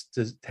Welles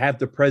to have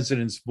the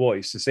president's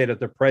voice, to say that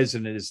the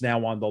president is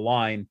now on the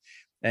line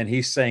and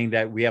he's saying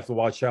that we have to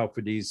watch out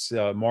for these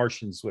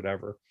Martians,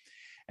 whatever.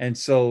 And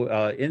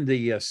so in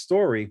the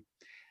story,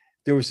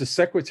 there was a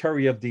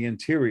Secretary of the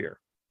Interior.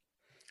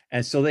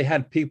 And so they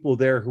had people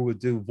there who would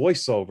do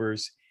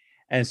voiceovers.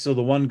 And so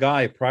the one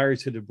guy prior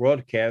to the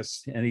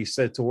broadcast, and he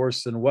said to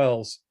Orson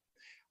Welles,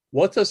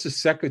 "What does the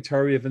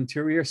Secretary of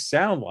Interior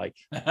sound like?"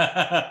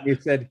 He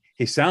said,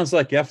 "He sounds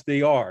like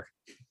FDR."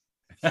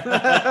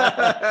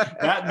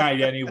 That night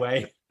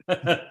anyway.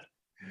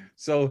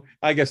 So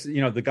I guess,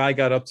 the guy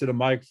got up to the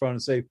microphone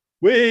and say,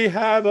 "We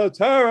have a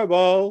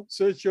terrible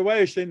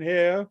situation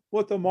here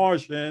with the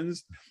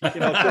Martians,"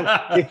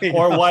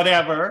 or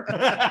whatever.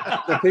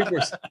 So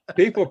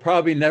people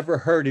probably never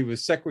heard he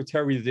was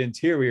Secretary of the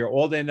Interior.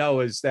 All they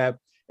know is that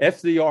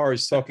FDR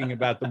is talking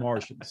about the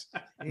Martians.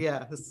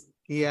 Yes.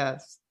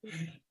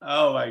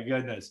 Oh my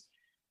goodness.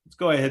 Let's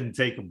go ahead and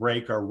take a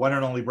break, our one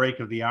and only break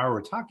of the hour.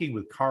 We're talking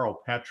with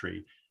Carl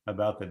Petrie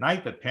about The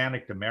Night That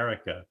Panicked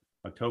America,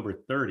 October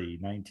 30,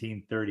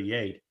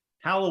 1938,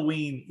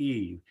 Halloween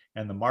Eve,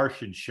 and the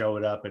Martians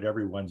showed up at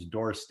everyone's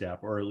doorstep,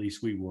 or at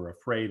least we were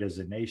afraid as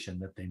a nation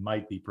that they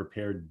might be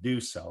prepared to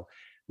do so,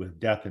 with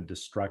death and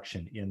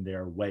destruction in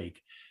their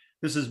wake.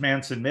 This is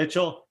Manson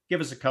Mitchell.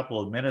 Give us a couple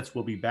of minutes.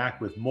 We'll be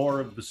back with more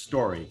of the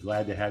story.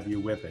 Glad to have you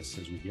with us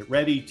as we get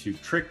ready to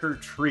trick or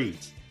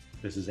treat.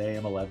 This is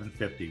AM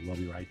 1150. We'll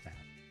be right back.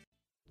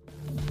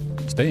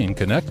 Staying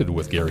connected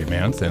with Gary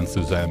Mance and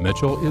Suzanne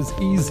Mitchell is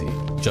easy.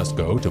 Just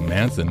go to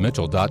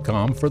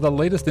manceandmitchell.com for the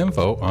latest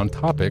info on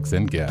topics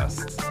and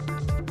guests.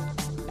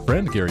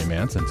 Friend Gary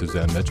Mance and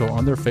Suzanne Mitchell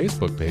on their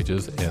Facebook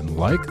pages and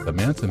like the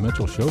Mance and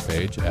Mitchell show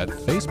page at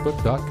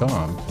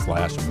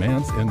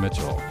facebook.com/Mance and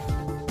Mitchell.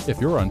 If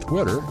you're on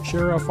Twitter,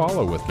 share a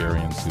follow with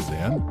Gary and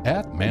Suzanne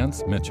at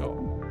Mance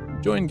Mitchell.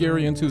 Join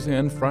Gary and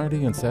Suzanne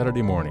Friday and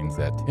Saturday mornings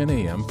at 10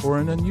 a.m. for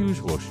an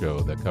unusual show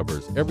that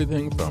covers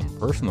everything from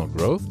personal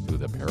growth to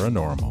the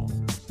paranormal.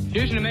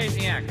 Here's an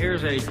amazing act.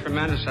 Here's a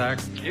tremendous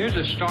act. Here's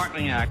a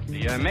startling act.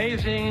 The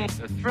amazing,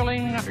 the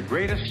thrilling, the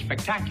greatest,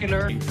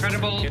 spectacular,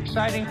 incredible,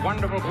 exciting,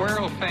 wonderful,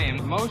 world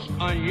fame, most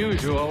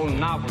unusual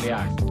novelty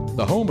act.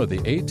 The home of the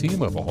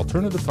A-Team of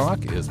Alternative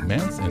Talk is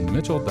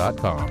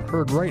manceandmitchell.com.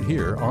 Heard right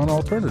here on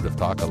Alternative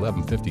Talk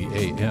 1150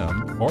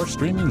 AM or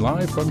streaming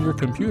live from your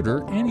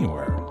computer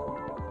anywhere.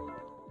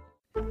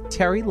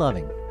 Terry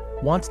Loving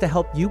wants to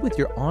help you with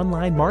your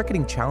online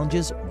marketing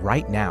challenges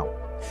right now.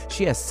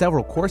 She has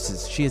several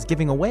courses she is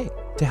giving away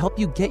to help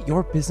you get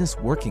your business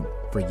working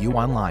for you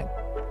online.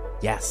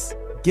 Yes,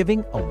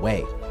 giving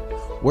away.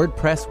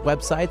 WordPress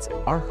websites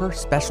are her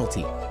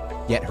specialty,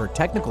 yet her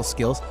technical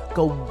skills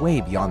go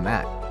way beyond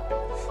that.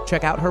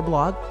 Check out her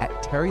blog at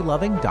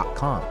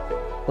terryloving.com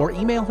or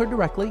email her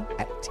directly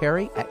at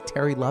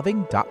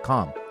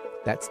terry@terryloving.com.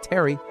 That's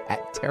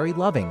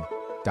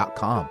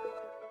terry@terryloving.com.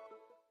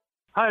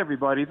 Hi,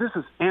 everybody. This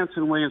is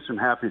Anson Williams from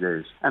Happy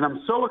Days, and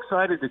I'm so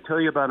excited to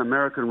tell you about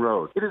American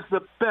Road. It is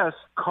the best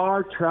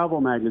car travel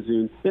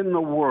magazine in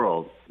the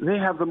world. They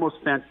have the most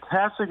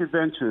fantastic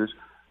adventures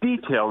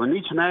detailed in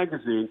each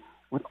magazine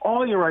with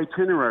all your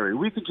itinerary.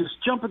 We could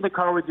just jump in the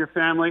car with your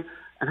family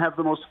and have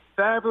the most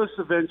fabulous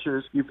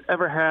adventures you've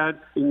ever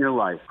had in your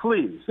life.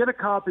 Please get a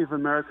copy of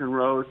American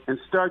Road and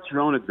start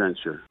your own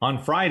adventure.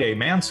 On Friday,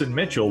 Mance and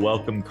Mitchell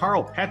welcomed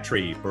Carl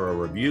Petrie for a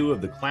review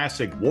of the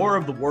classic War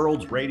of the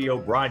Worlds radio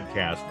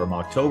broadcast from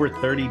October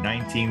 30,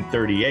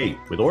 1938,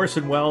 with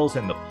Orson Welles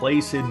and the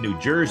place in New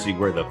Jersey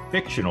where the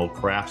fictional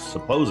craft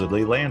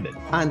supposedly landed.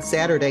 On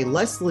Saturday,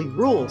 Leslie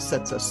Rule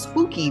sets a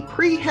spooky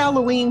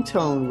pre-Halloween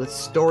tone with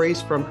stories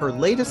from her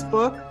latest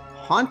book,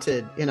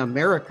 Haunted in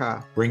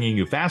America. Bringing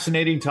you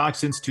fascinating talk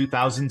since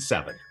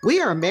 2007.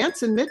 We are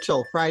Mance and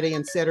Mitchell, Friday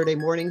and Saturday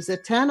mornings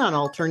at 10 on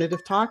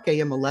Alternative Talk,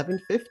 AM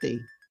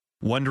 1150.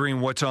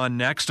 Wondering what's on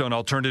next on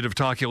Alternative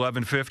Talk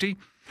 1150?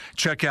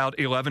 Check out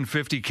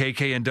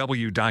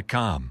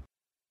 1150kknw.com.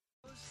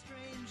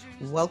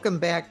 Welcome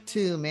back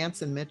to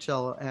Mance and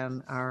Mitchell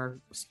and our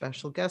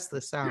special guest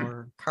this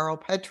hour, Carl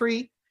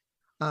Petrie.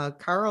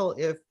 Carl,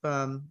 if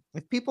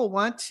people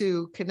want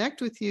to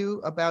connect with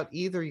you about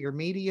either your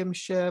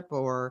mediumship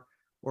or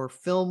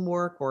film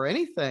work or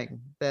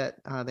anything that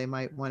they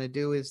might want to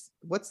do,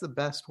 what's the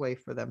best way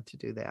for them to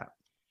do that?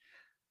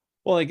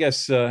 Well, I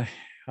guess they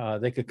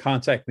could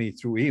contact me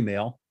through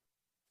email.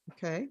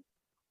 Okay.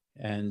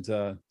 And,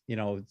 I'll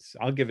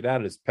give it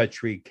out as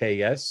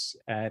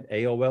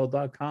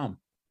petrieks@aol.com.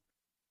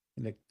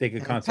 And they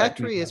could contact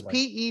Petrie me. Is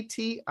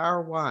Petry.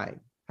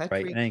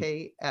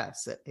 Petrie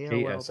KS at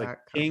AOL.com.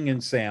 Like King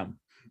and Sam.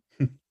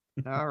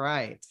 All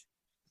right.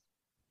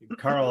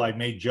 Carl, I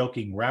made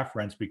joking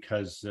reference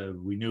because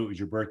we knew it was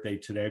your birthday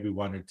today. We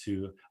wanted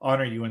to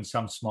honor you in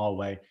some small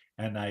way.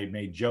 And I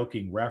made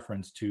joking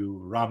reference to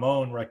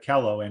Ramon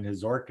Raquello and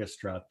his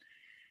orchestra.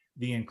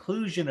 The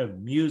inclusion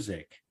of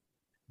music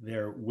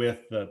there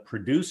with the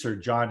producer,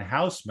 John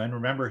Houseman.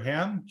 Remember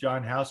him?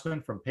 John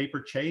Houseman from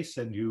Paper Chase,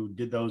 and who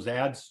did those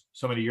ads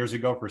so many years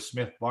ago for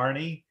Smith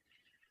Barney.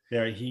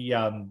 There,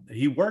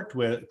 he worked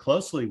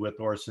closely with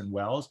Orson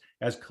Welles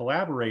as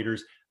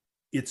collaborators.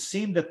 It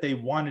seemed that they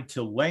wanted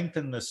to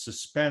lengthen the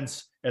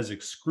suspense as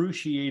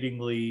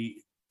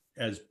excruciatingly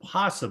as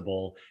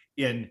possible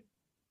in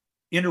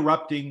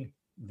interrupting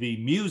the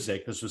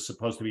music. This was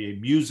supposed to be a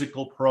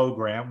musical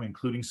program,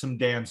 including some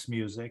dance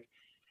music.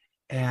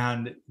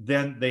 And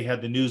then they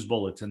had the news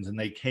bulletins, and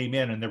they came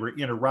in, and there were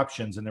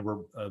interruptions, and there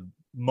were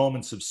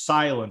moments of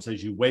silence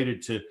as you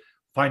waited to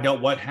find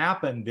out what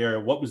happened there,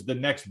 what was the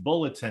next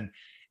bulletin.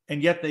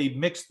 And yet they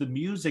mixed the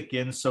music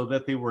in so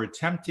that they were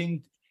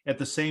attempting at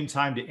the same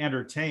time to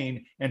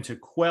entertain and to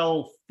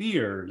quell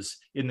fears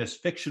in this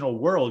fictional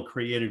world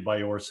created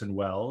by Orson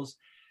Welles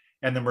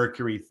and the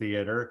Mercury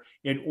Theater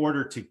in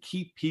order to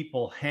keep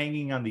people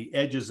hanging on the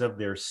edges of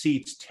their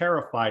seats,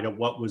 terrified of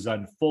what was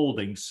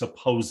unfolding,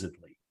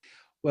 supposedly.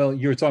 Well,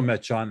 you're talking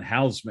about John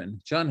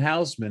Houseman. John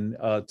Houseman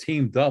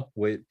teamed up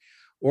with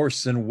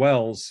Orson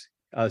Welles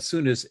as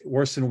soon as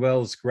Orson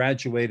Welles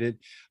graduated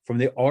from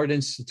the Art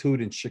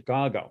Institute in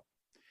Chicago.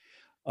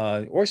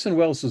 Orson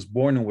Welles was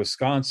born in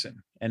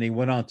Wisconsin, and he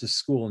went on to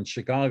school in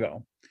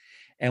Chicago.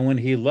 And when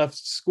he left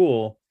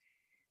school,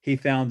 he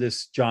found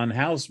this John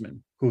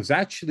Houseman, who was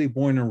actually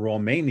born in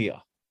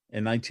Romania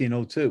in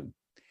 1902.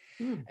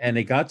 And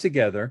they got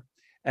together,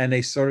 and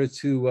they started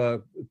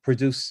to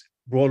produce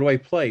Broadway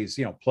plays,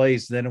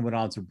 plays. Then it went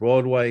on to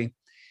Broadway.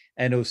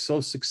 And it was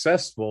so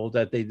successful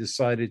that they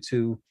decided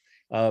to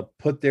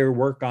put their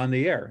work on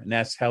the air. And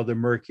that's how the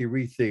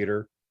Mercury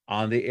Theater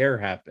on the air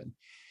happened.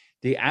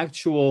 The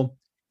actual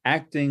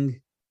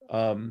acting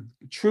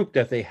troupe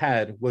that they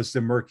had was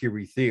the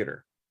Mercury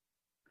Theater.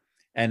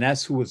 And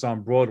that's who was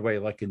on Broadway,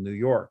 like in New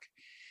York.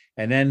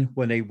 And then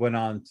when they went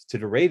on to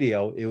the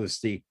radio, it was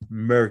the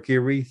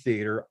Mercury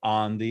Theater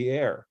on the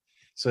Air.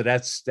 So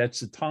that's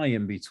the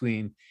tie-in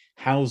between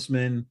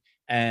Houseman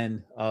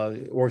and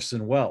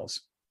Orson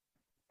Welles.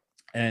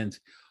 And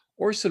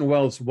Orson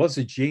Welles was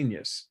a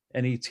genius,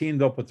 and he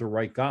teamed up with the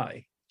right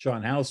guy,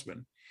 John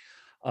Houseman.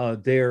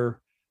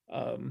 Their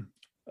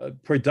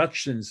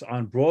productions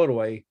on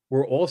Broadway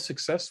were all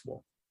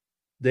successful.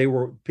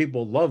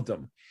 People loved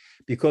them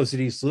because of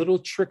these little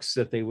tricks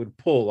that they would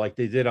pull, like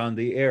they did on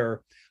the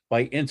air,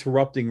 by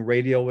interrupting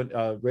radio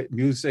and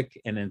music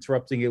and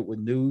interrupting it with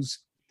news.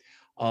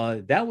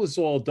 That was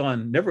all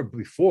done, never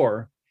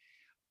before,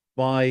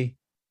 by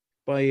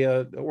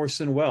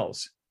Orson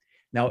Welles.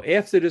 Now,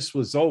 after this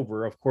was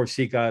over, of course,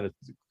 he got a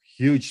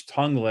huge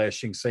tongue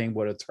lashing saying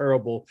what a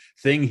terrible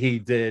thing he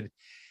did.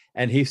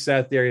 And he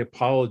sat there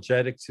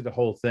apologetic to the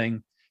whole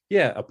thing.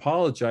 Yeah,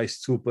 apologize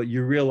to it, but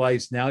you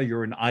realize now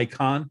you're an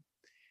icon.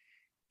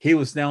 He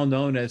was now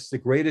known as the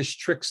greatest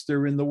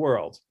trickster in the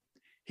world.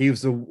 He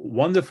was a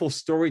wonderful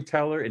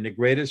storyteller and the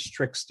greatest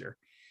trickster.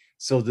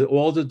 So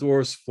all the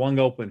doors flung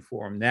open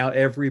for him. Now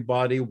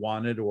everybody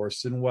wanted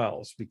Orson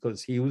Welles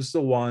because he was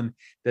the one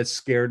that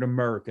scared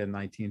America in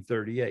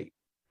 1938.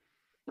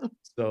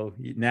 So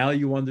now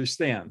you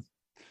understand.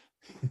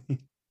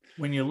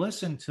 When you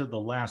listen to the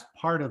last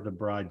part of the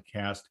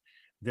broadcast,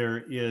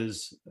 there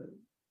is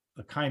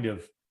a kind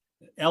of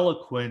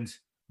eloquent,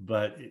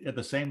 but at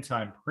the same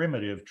time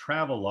primitive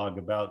travelogue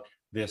about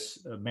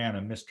this man,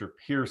 a Mr.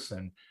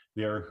 Pearson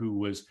there, who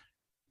was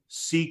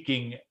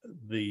seeking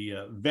the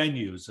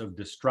venues of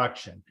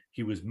destruction.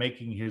 He was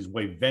making his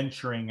way,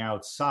 venturing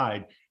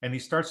outside, and he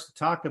starts to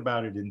talk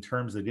about it in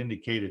terms that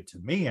indicated to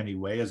me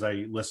anyway, as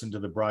I listened to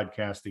the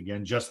broadcast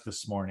again just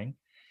this morning.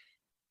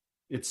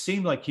 It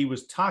seemed like he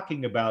was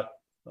talking about,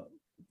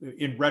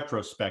 in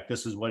retrospect,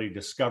 this is what he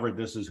discovered,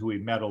 this is who he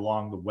met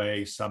along the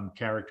way, some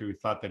character who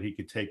thought that he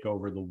could take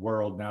over the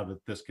world now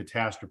that this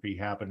catastrophe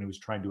happened. He was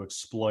trying to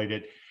exploit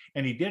it.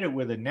 And he did it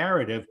with a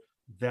narrative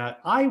that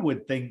I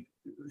would think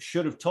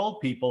should have told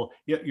people,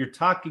 you're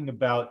talking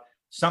about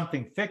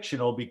something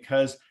fictional,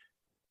 because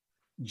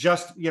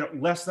just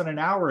less than an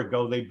hour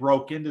ago, they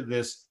broke into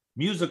this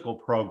musical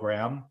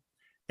program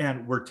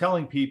and we're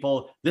telling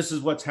people this is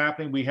what's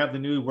happening. We have the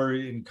news. We're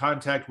in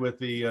contact with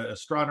the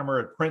astronomer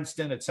at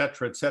Princeton, et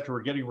cetera, et cetera.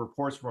 We're getting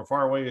reports from as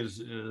far away as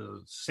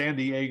San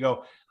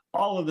Diego,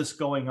 all of this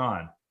going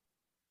on.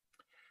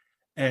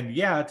 And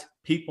yet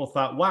people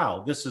thought,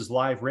 wow, this is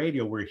live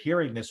radio. We're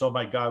hearing this. Oh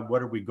my God,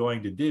 what are we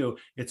going to do?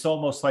 It's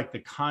almost like the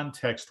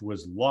context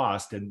was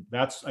lost. And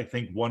that's, I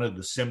think, one of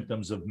the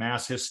symptoms of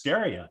mass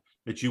hysteria,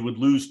 that you would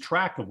lose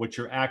track of what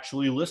you're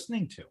actually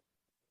listening to.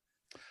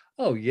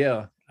 Oh,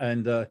 yeah.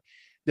 And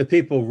the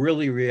people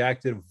really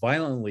reacted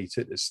violently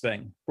to this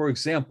thing. For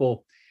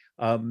example,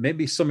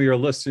 maybe some of your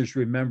listeners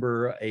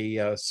remember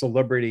a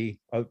celebrity,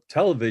 a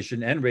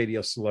television and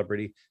radio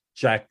celebrity,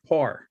 Jack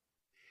Paar.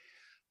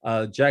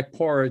 Jack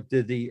Paar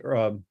did the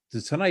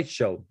Tonight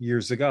Show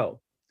years ago.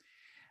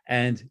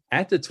 And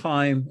at the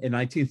time in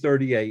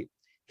 1938,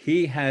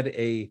 he had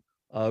a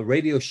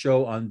radio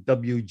show on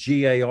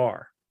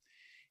WGAR.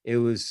 It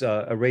was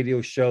a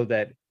radio show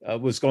that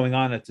was going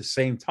on at the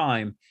same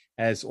time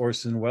as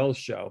Orson Welles'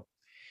 show.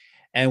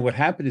 And what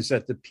happened is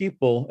that the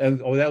people,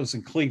 that was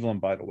in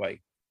Cleveland, by the way,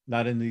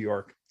 not in New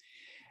York.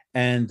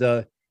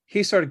 And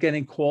he started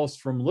getting calls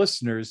from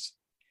listeners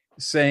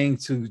saying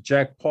to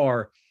Jack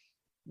Paar,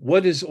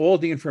 what is all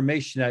the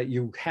information that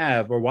you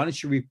have, or why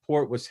don't you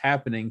report what's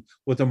happening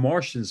with the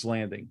Martians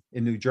landing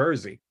in New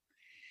Jersey?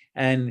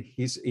 And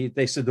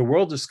they said, the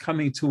world is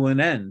coming to an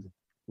end.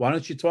 Why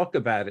don't you talk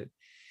about it?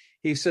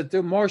 He said,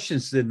 the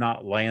Martians did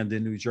not land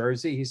in New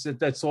Jersey. He said,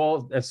 that's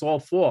all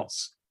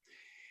false.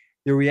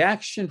 The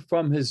reaction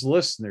from his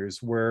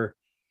listeners were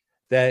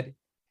that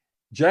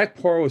Jack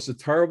Paar was a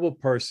terrible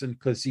person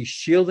because he's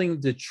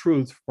shielding the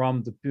truth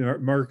from the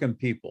American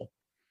people.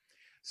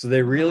 So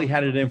they really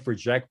had it in for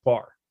Jack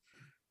Paar.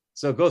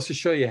 So it goes to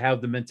show you how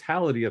the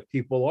mentality of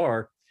people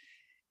are,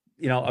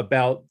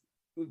 about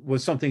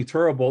was something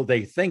terrible.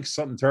 They think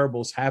something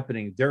terrible is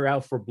happening. They're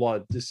out for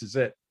blood. This is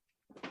it.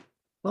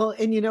 Well,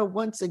 and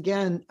once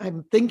again,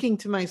 I'm thinking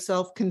to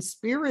myself,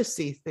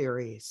 conspiracy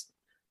theories.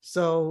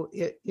 So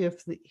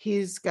if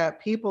he's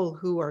got people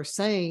who are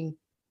saying,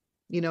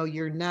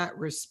 you're not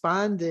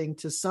responding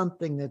to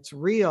something that's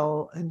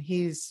real, and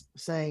he's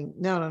saying,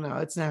 no,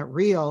 it's not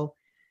real.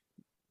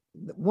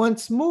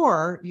 Once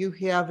more, you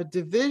have a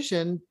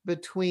division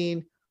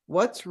between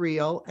what's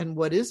real and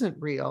what isn't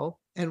real,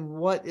 and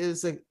what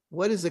is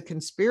a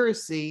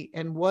conspiracy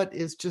and what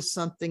is just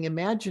something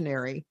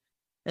imaginary.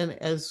 And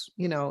as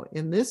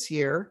in this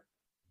year,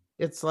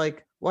 it's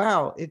like,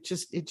 wow, it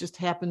just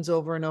happens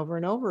over and over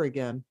and over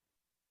again.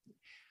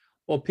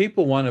 Well,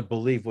 people want to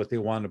believe what they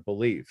want to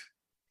believe.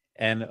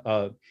 And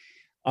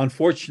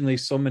unfortunately,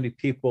 so many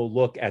people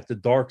look at the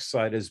dark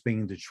side as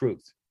being the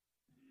truth.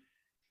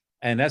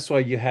 And that's why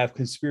you have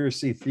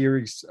conspiracy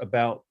theories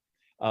about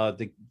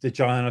the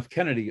John F.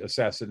 Kennedy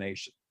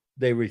assassination.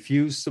 They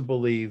refused to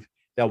believe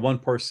that one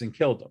person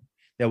killed him.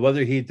 Now,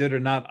 whether he did or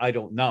not, I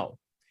don't know.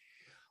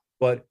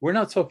 But we're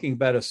not talking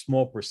about a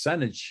small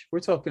percentage. We're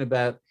talking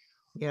about,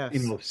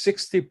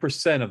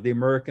 60% of the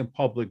American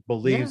public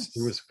believes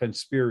there was a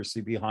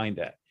conspiracy behind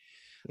that.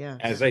 Yeah.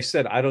 As I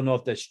said, I don't know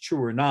if that's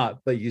true or not,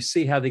 but you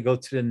see how they go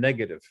to the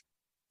negative.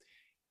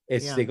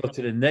 They go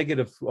to the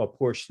negative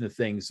portion of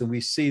things. And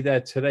we see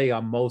that today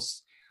on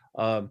most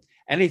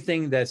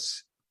anything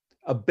that's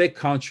a bit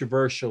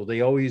controversial, they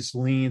always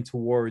lean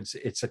towards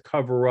it's a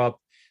cover up.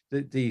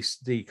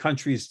 The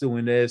country's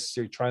doing this.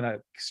 They're trying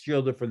to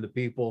shield it from the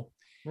people.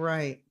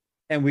 Right.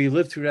 And we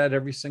live through that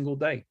every single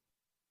day,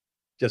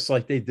 just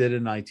like they did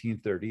in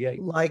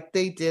 1938. Like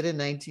they did in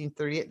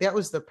 1938. That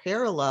was the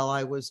parallel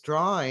I was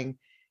drawing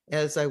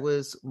as I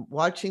was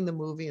watching the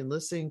movie and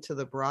listening to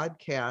the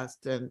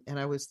broadcast. And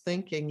I was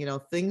thinking,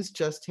 things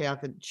just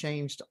haven't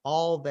changed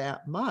all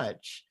that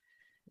much.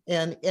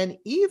 And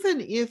even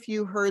if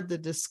you heard the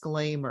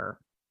disclaimer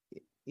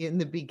in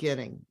the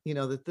beginning,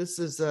 that this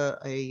is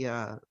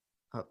a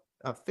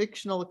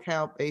fictional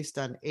account based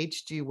on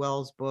H.G.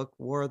 Wells' book,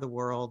 War of the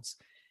Worlds,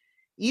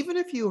 even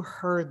if you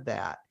heard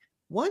that,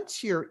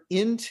 once you're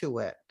into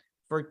it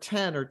for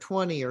 10 or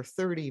 20 or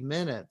 30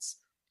 minutes,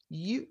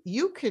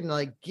 you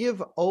can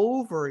give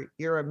over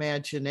your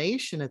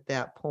imagination at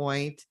that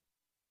point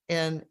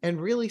and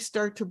really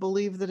start to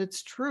believe that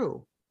it's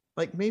true.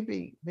 Like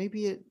maybe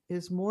it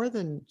is more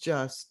than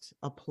just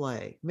a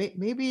play.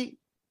 Maybe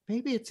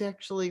it's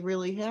actually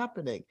really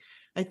happening.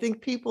 I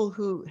think people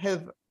who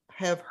have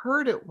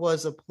heard it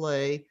was a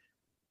play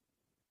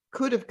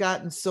could have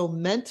gotten so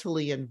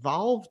mentally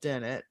involved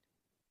in it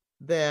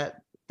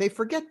that they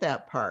forget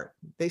that part.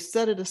 They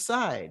set it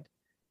aside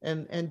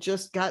and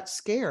just got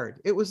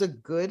scared. It was a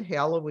good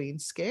Halloween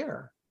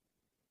scare.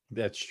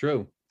 That's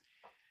true.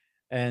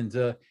 And,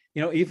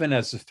 even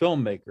as a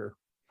filmmaker,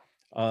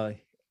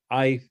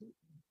 I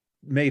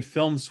made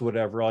films,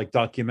 whatever, like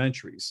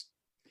documentaries.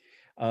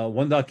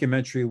 One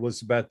documentary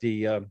was about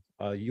the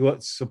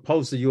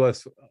supposed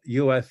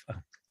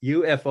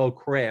UFO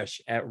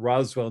crash at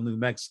Roswell, New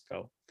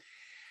Mexico.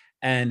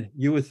 And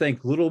you would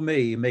think little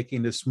me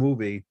making this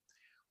movie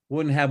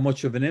wouldn't have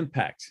much of an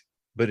impact,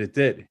 but it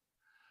did.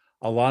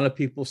 A lot of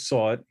people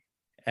saw it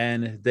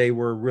and they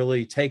were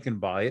really taken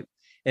by it.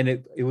 And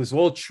it was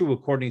all true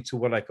according to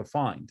what I could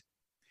find.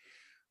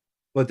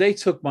 But they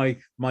took my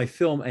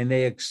film and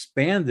they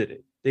expanded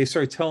it. They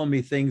started telling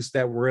me things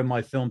that were in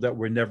my film that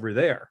were never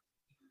there.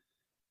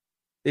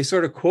 They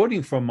started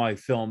quoting from my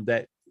film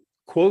that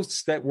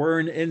quotes that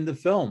weren't in the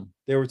film.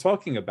 They were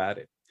talking about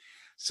it.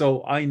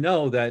 So I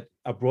know that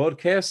a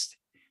broadcast,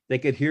 they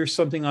could hear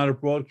something on a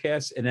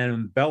broadcast and then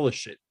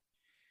embellish it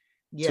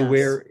to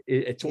where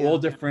it's all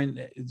different,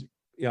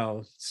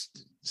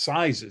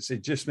 sizes.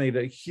 It just made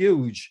a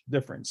huge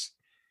difference.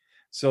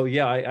 So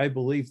yeah, I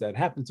believe that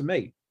happened to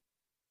me.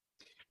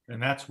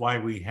 And that's why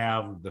we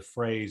have the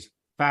phrase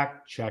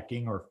fact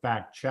checking or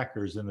fact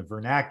checkers in the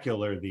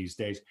vernacular these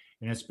days.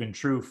 And it's been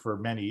true for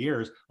many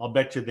years. I'll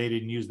bet you they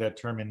didn't use that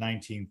term in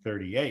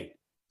 1938,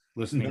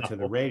 listening to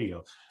the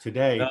radio.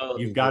 Today,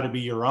 you've got to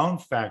be your own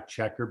fact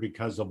checker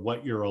because of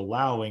what you're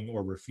allowing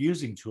or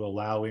refusing to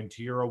allow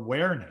into your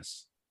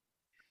awareness.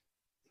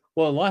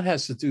 Well, a lot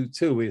has to do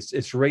too,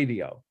 it's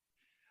radio.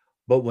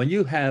 But when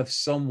you have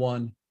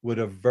someone with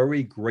a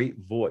very great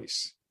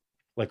voice,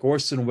 like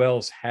Orson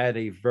Welles had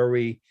a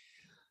very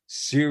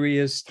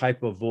serious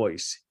type of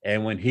voice.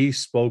 And when he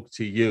spoke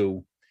to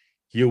you,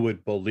 you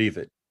would believe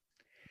it.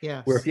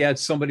 Yes. Where if you had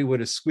somebody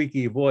with a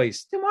squeaky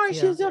voice, the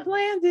Martians have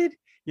landed,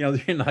 you're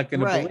not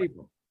going to believe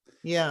them.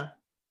 Yeah.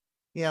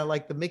 Yeah.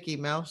 Like the Mickey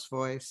Mouse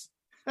voice.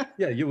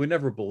 Yeah. You would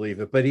never believe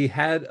it. But he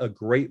had a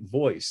great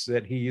voice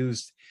that he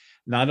used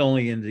not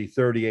only in the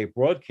 38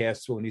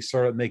 broadcasts, but when he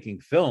started making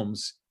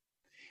films,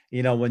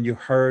 when you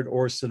heard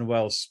Orson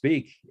Welles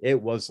speak,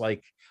 it was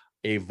like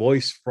a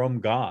voice from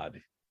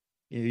God.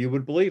 You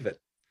would believe it.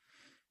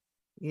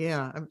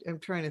 Yeah, I'm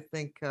trying to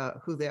think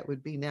who that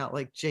would be now,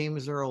 like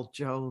James Earl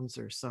Jones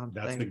or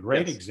something. That's a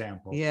great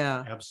example.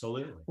 Yeah,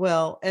 absolutely.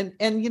 Well, and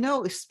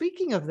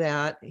speaking of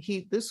that,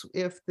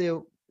 if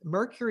the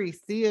Mercury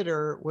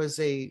Theater was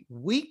a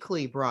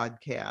weekly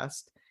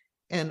broadcast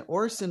and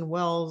Orson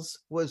Welles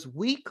was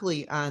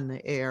weekly on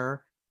the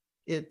air,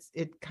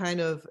 it kind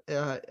of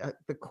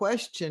the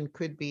question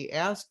could be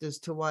asked as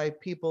to why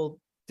people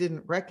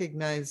didn't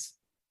recognize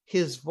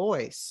his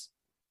voice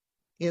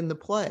in the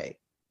play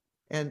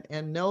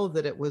and know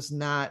that it was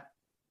not,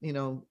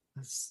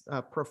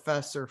 a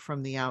professor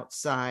from the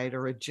outside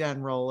or a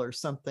general or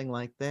something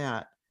like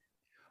that,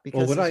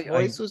 because his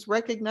voice was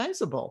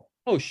recognizable.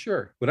 Oh,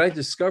 sure. But I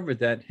discovered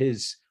that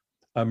his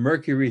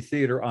Mercury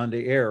Theater on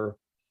the Air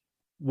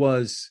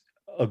was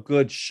a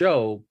good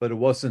show, but it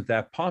wasn't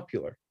that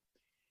popular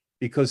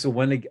because it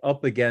went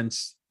up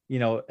against,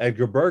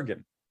 Edgar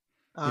Bergen,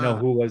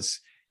 who was,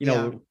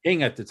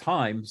 king at the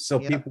time. So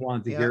people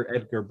wanted to hear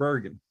Edgar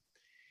Bergen.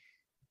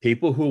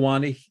 People who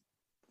want to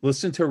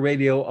listen to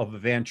radio of a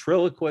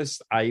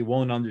ventriloquist, I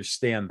won't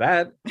understand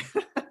that.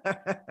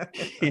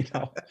 You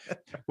know,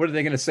 what are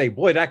they going to say?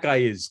 Boy, that guy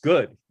is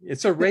good.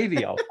 It's a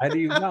radio. How do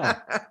you know?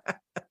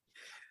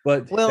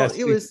 But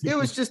it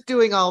was just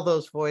doing all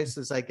those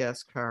voices, I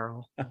guess,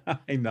 Carl.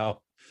 I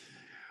know,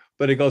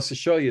 but it goes to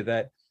show you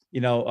that,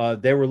 you know,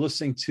 they were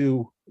listening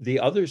to the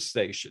other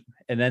station,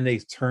 and then they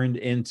turned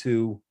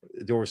into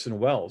Orson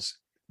Welles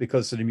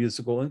because of the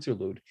musical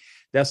interlude.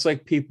 That's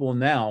like people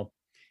now,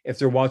 if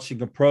they're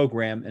watching a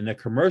program and a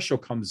commercial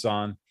comes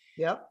on,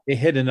 they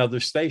hit another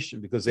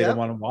station because they don't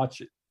want to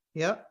watch it.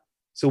 Yep.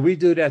 So we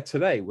do that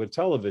today with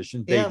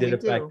television. They did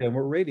it back then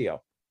with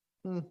radio.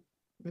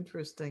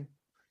 Interesting.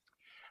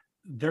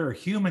 There are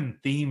human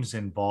themes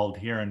involved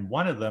here, and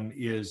one of them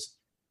is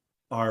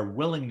our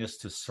willingness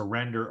to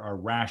surrender our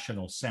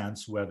rational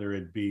sense, whether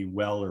it be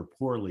well or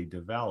poorly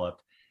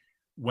developed,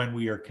 when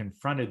we are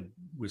confronted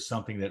with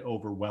something that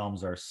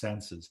overwhelms our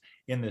senses.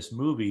 In this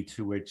movie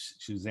to which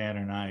Suzanne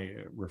and I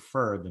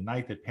refer, The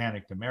Night That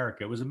Panicked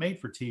America, it was a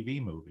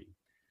made-for-TV movie.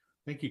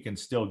 I think you can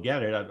still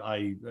get it.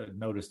 I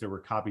noticed there were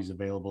copies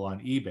available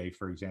on eBay,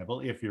 for example,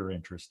 if you're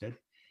interested.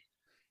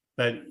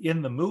 But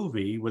in the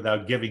movie,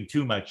 without giving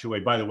too much away,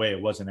 by the way,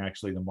 it wasn't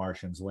actually the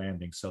Martians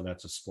landing, so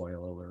that's a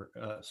spoiler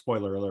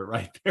alert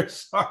right there.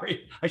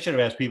 Sorry, I should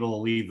have asked people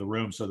to leave the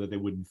room so that they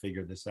wouldn't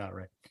figure this out,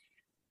 right?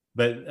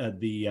 But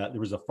there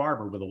was a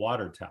farmer with a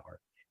water tower,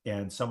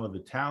 and some of the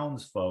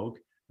townsfolk,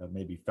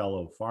 maybe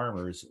fellow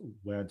farmers,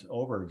 went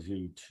over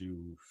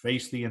to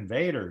face the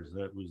invaders.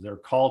 That was their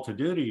call to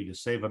duty, to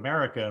save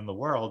America and the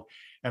world,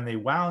 and they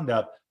wound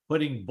up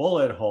putting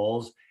bullet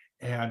holes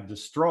and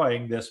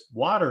destroying this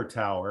water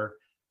tower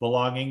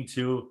belonging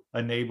to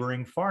a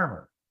neighboring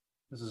farmer.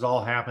 This is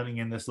all happening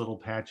in this little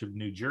patch of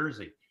New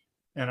Jersey.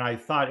 And I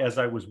thought, as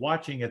I was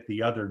watching it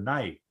the other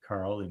night,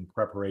 Carl, in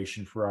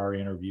preparation for our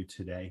interview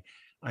today,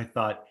 I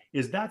thought,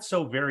 is that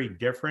so very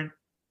different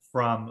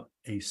from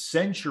a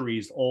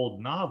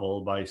centuries-old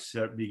novel by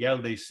Miguel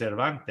de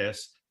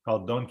Cervantes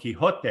called Don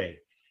Quixote,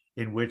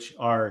 in which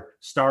our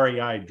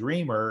starry-eyed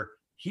dreamer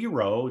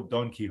hero,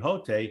 Don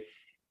Quixote,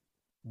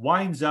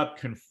 winds up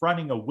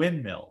confronting a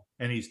windmill,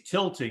 and he's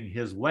tilting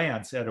his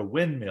lance at a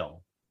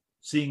windmill,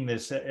 seeing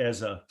this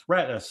as a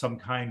threat, as some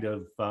kind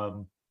of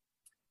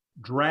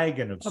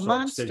dragon of sorts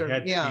monster.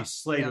 That had to be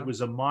slayed. It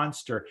was a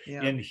monster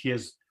in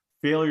his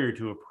failure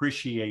to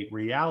appreciate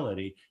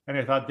reality. And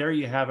I thought, there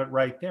you have it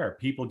right there.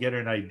 People get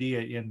an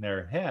idea in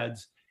their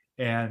heads,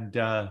 and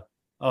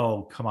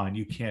oh, come on,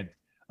 you can't.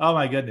 Oh,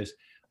 my goodness.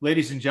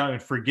 Ladies and gentlemen,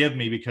 forgive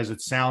me because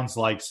it sounds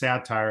like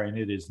satire, and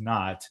it is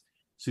not.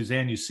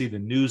 Suzanne, you see the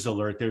news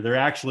alert there. There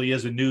actually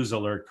is a news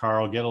alert,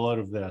 Carl. Get a load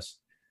of this.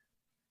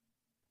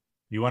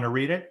 You want to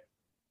read it?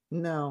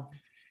 No.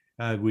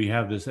 We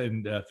have this,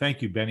 and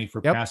thank you, Benny,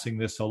 for passing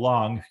this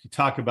along. You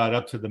talk about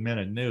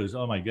up-to-the-minute news.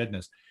 Oh, my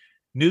goodness.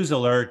 News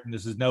alert, and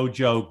this is no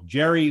joke.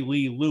 Jerry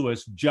Lee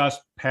Lewis just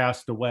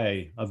passed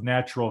away of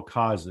natural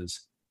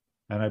causes,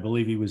 and I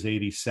believe he was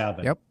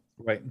 87. Yep.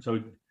 Right.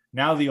 So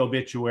now the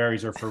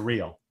obituaries are for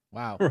real.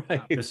 Wow.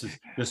 Right.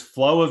 This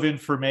flow of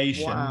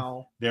information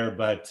there,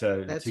 but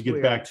to get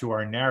weird. back to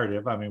our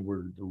narrative, I mean,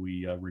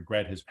 we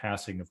regret his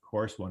passing, of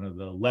course, one of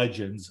the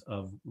legends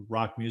of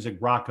rock music,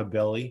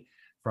 rockabilly,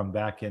 from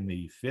back in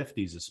the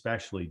 50s,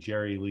 especially.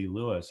 Jerry Lee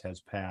Lewis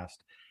has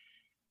passed.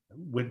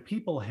 When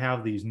people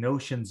have these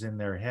notions in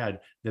their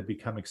head that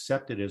become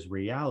accepted as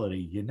reality,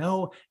 you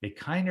know, it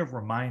kind of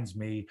reminds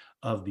me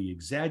of the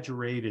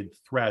exaggerated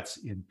threats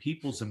in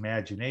people's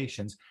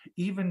imaginations,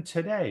 even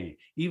today,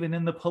 even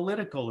in the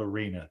political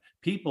arena.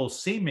 People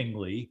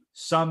seemingly,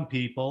 some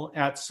people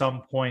at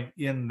some point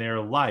in their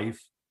life,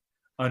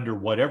 under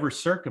whatever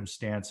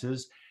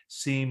circumstances,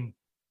 seem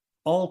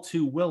all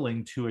too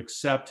willing to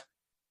accept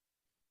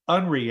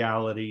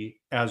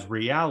unreality as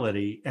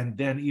reality, and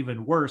then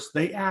even worse,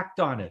 they act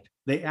on it.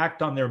 They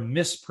act on their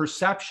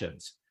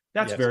misperceptions.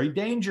 That's very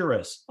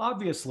dangerous,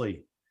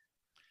 obviously.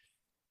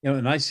 You know,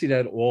 and I see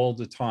that all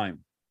the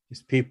time.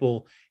 These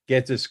people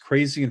get this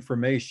crazy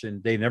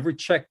information. They never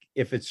check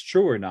if it's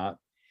true or not,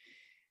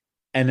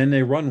 and then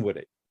they run with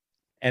it.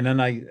 And then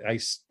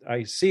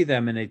I see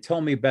them, and they tell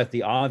me about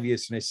the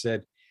obvious. And they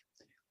said,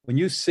 when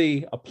you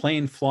see a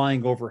plane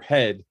flying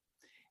overhead,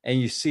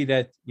 and you see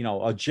that, you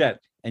know, a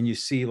jet, and you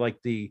see like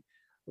it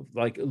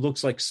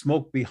looks like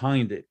smoke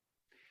behind it,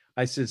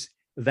 I says,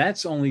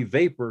 that's only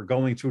vapor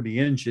going through the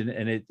engine,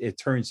 and it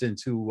turns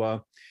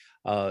into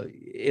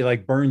it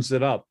like burns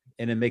it up,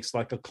 and it makes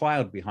like a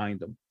cloud behind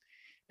them.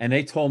 And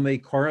they told me,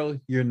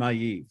 Carl, you're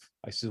naive.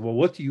 I said, well,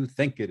 what do you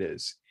think it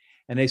is?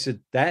 And they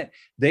said that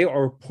they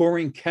are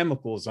pouring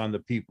chemicals on the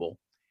people.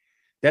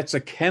 That's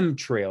a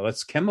chemtrail.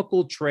 That's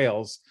chemical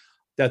trails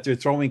that they're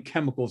throwing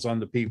chemicals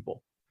on the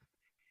people.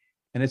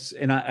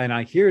 And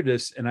I hear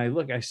this, and I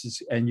look, I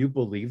says, and you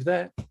believe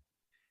that?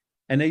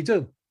 And they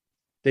do.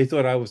 They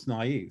thought I was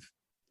naive.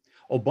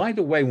 Oh, by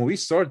the way, when we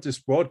started this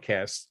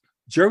broadcast,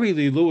 Jerry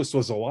Lee Lewis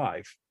was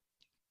alive.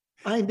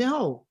 I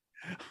know.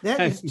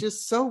 That is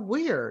just so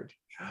weird.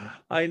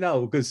 I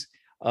know, because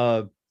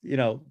you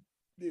know,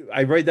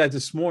 I read that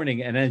this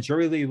morning, and then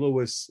Jerry Lee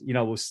Lewis, you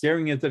know, was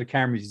staring into the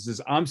camera. He says,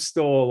 "I'm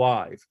still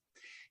alive."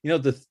 You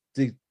know,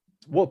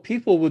 what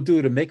people will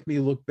do to make me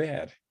look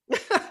bad.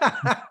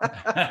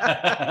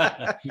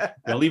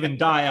 They'll even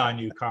die on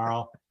you,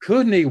 Carl.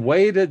 Couldn't he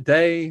wait a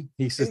day?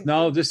 He says,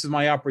 no, this is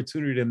my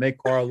opportunity to make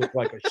Carl look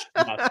like a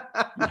schmuck.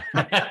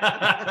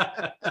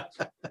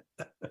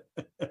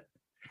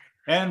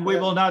 And we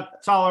will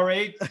not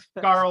tolerate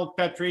Carl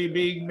Petrie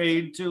being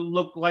made to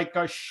look like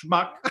a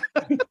schmuck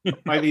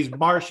by these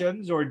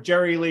Martians or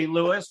Jerry Lee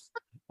Lewis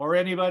or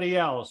anybody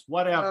else,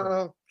 whatever.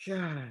 Oh,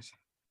 God.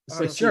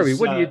 So, Jerry,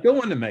 what are you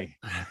doing to me?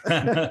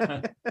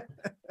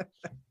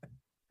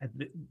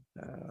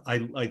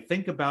 I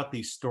think about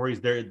these stories.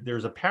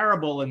 There's a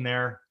parable in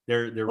there.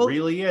 There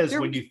really is.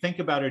 When you think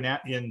about it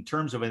in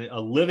terms of a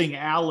living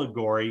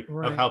allegory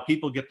of how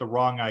people get the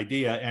wrong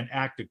idea and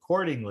act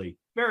accordingly.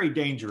 Very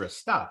dangerous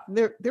stuff.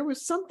 There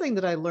was something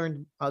that I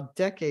learned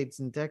decades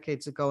and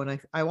decades ago, and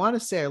I want to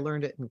say I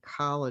learned it in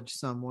college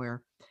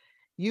somewhere.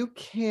 You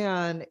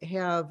can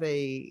have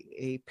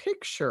a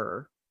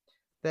picture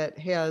that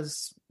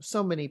has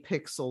so many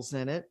pixels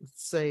in it,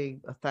 say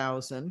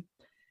 1,000,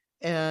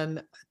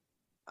 and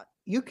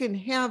you can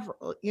have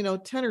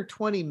 10 or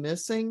 20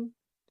 missing,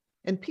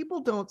 and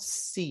people don't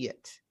see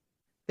it.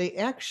 They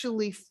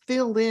actually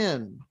fill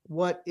in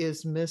what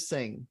is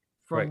missing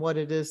from what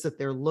it is that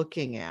they're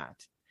looking at.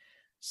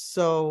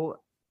 So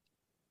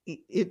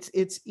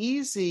it's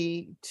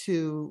easy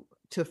to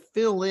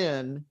fill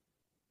in,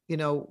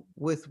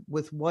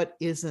 with what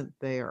isn't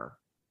there.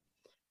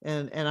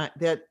 And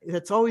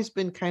that's always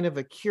been kind of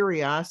a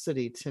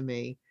curiosity to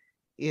me.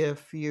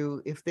 If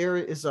there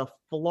is a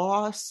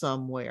flaw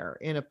somewhere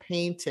in a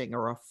painting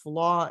or a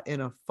flaw in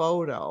a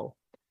photo,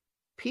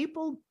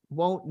 people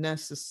won't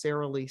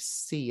necessarily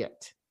see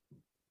it.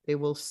 They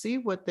will see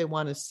what they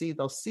want to see.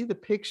 They'll see the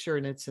picture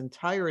in its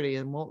entirety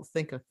and won't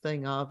think a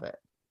thing of it.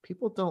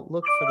 People don't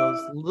look for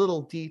those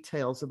little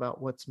details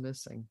about what's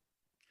missing.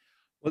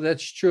 Well,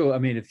 that's true. I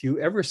mean, if you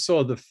ever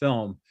saw the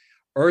film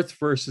Earth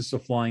versus the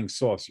Flying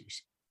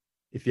Saucers,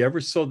 if you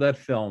ever saw that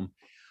film,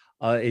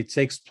 it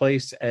takes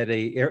place at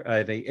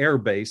a air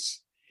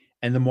base,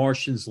 and the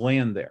Martians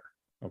land there.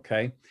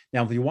 Okay.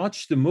 Now, if you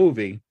watch the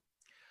movie,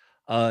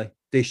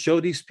 they show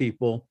these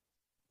people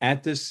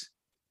at this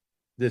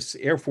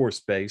Air Force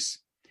base,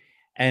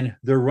 and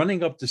they're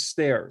running up the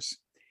stairs.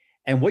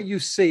 And what you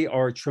see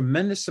are a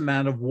tremendous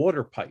amount of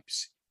water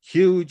pipes,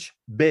 huge,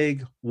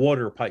 big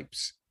water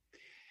pipes.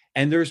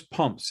 And there's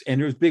pumps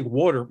and there's big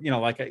water,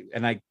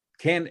 and I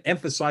can't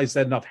emphasize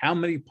that enough, how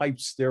many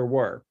pipes there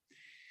were.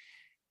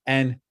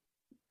 And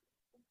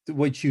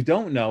what you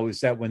don't know is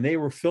that when they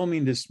were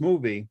filming this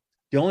movie,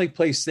 the only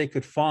place they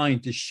could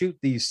find to shoot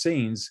these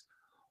scenes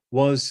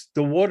was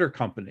the water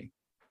company.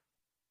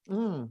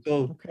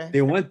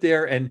 They went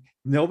there, and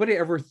nobody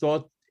ever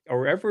thought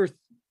or ever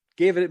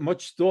gave it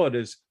much thought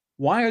as,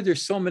 why are there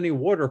so many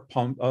water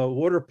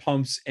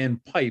pumps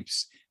and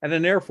pipes at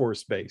an Air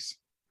Force base?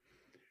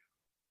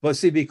 But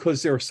see,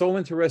 because they're so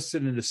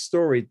interested in the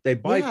story, they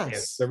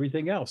bypass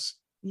everything else.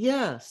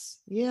 Yes.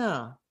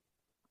 Yeah.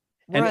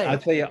 And I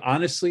tell you,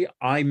 honestly,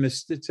 I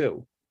missed it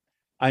too.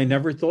 I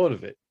never thought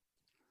of it.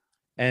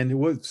 And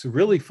what's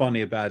really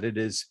funny about it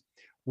is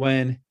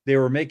when they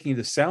were making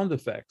the sound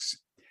effects,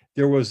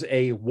 there was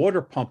a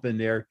water pump in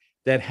there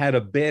that had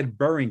a bad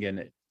bearing in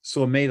it.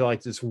 So it made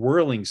like this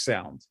whirling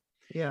sound.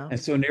 Yeah. And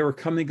so when they were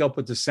coming up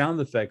with the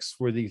sound effects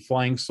for the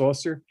flying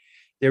saucer,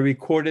 they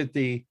recorded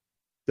the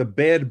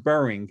bad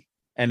bearing,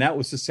 and that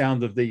was the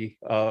sound of the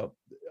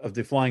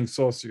flying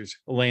saucers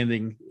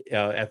landing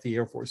at the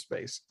Air Force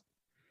Base.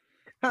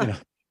 And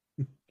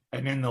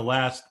in the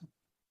last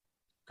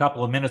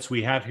couple of minutes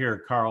we have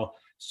here, Carl,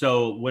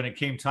 so when it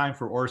came time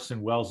for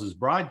Orson Welles'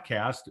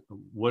 broadcast,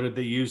 what did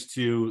they use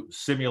to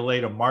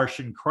simulate a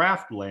Martian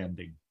craft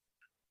landing?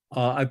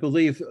 I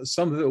believe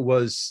some of it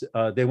was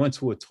they went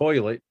to a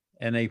toilet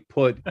and they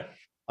put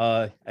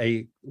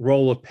a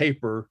roll of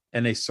paper,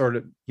 and they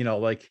started,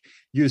 like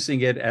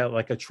using it at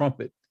like a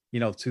trumpet,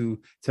 to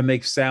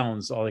make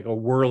sounds like a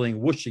whirling,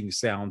 whooshing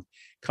sound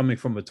coming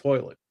from a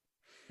toilet.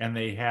 And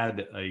they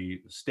had a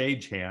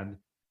stagehand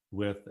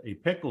with a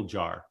pickle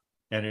jar,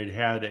 and it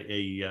had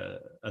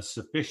a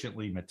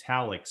sufficiently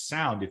metallic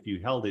sound. If you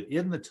held it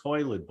in the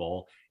toilet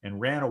bowl and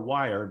ran a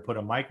wire and put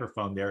a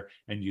microphone there,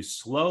 and you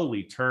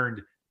slowly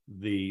turned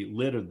the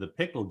lid of the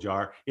pickle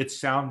jar, it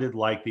sounded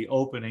like the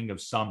opening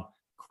of some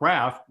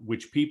craft,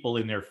 which people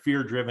in their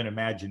fear-driven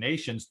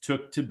imaginations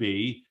took to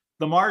be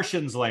the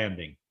Martians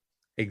landing.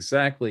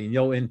 Exactly.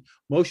 In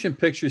motion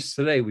pictures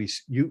today,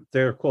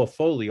 they're called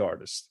Foley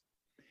artists,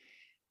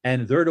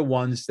 and they're the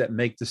ones that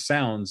make the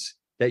sounds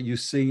that you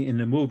see in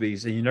the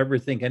movies, and you never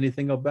think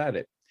anything about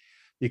it,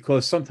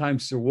 because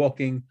sometimes they're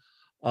walking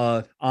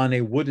on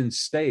a wooden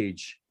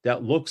stage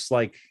that looks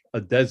like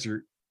a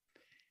desert.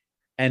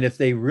 And if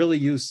they really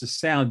use the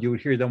sound, you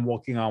would hear them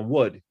walking on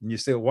wood. And you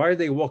say, why are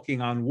they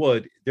walking on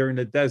wood? They're in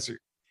the desert.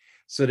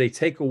 So they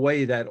take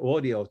away that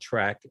audio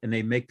track and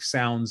they make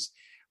sounds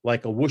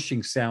like a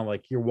whooshing sound,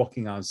 like you're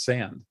walking on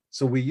sand.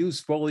 So we use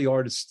Foley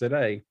artists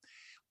today.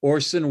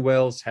 Orson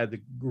Welles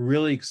had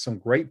really some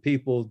great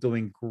people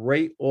doing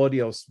great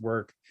audio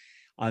work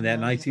on that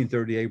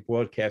 1938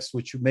 broadcast,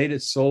 which made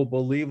it so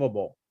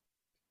believable.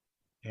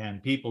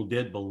 And people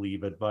did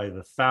believe it by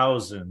the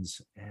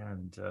thousands,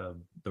 and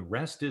the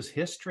rest is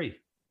history.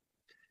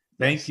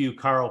 Thank you,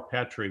 Carl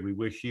Petrie. We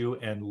wish you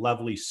and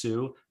lovely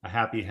Sue a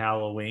happy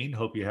Halloween.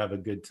 Hope you have a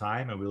good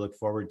time, and we look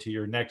forward to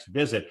your next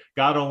visit.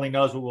 God only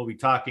knows what we'll be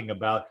talking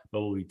about,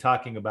 but we'll be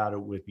talking about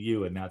it with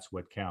you, and that's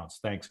what counts.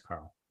 Thanks,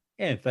 Carl.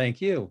 And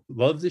thank you.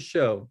 Love the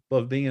show.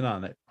 Love being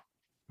on it.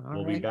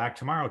 We'll be back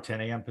tomorrow,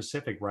 10 a.m.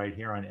 Pacific, right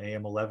here on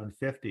AM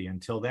 1150.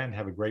 Until then,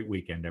 have a great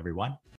weekend, everyone.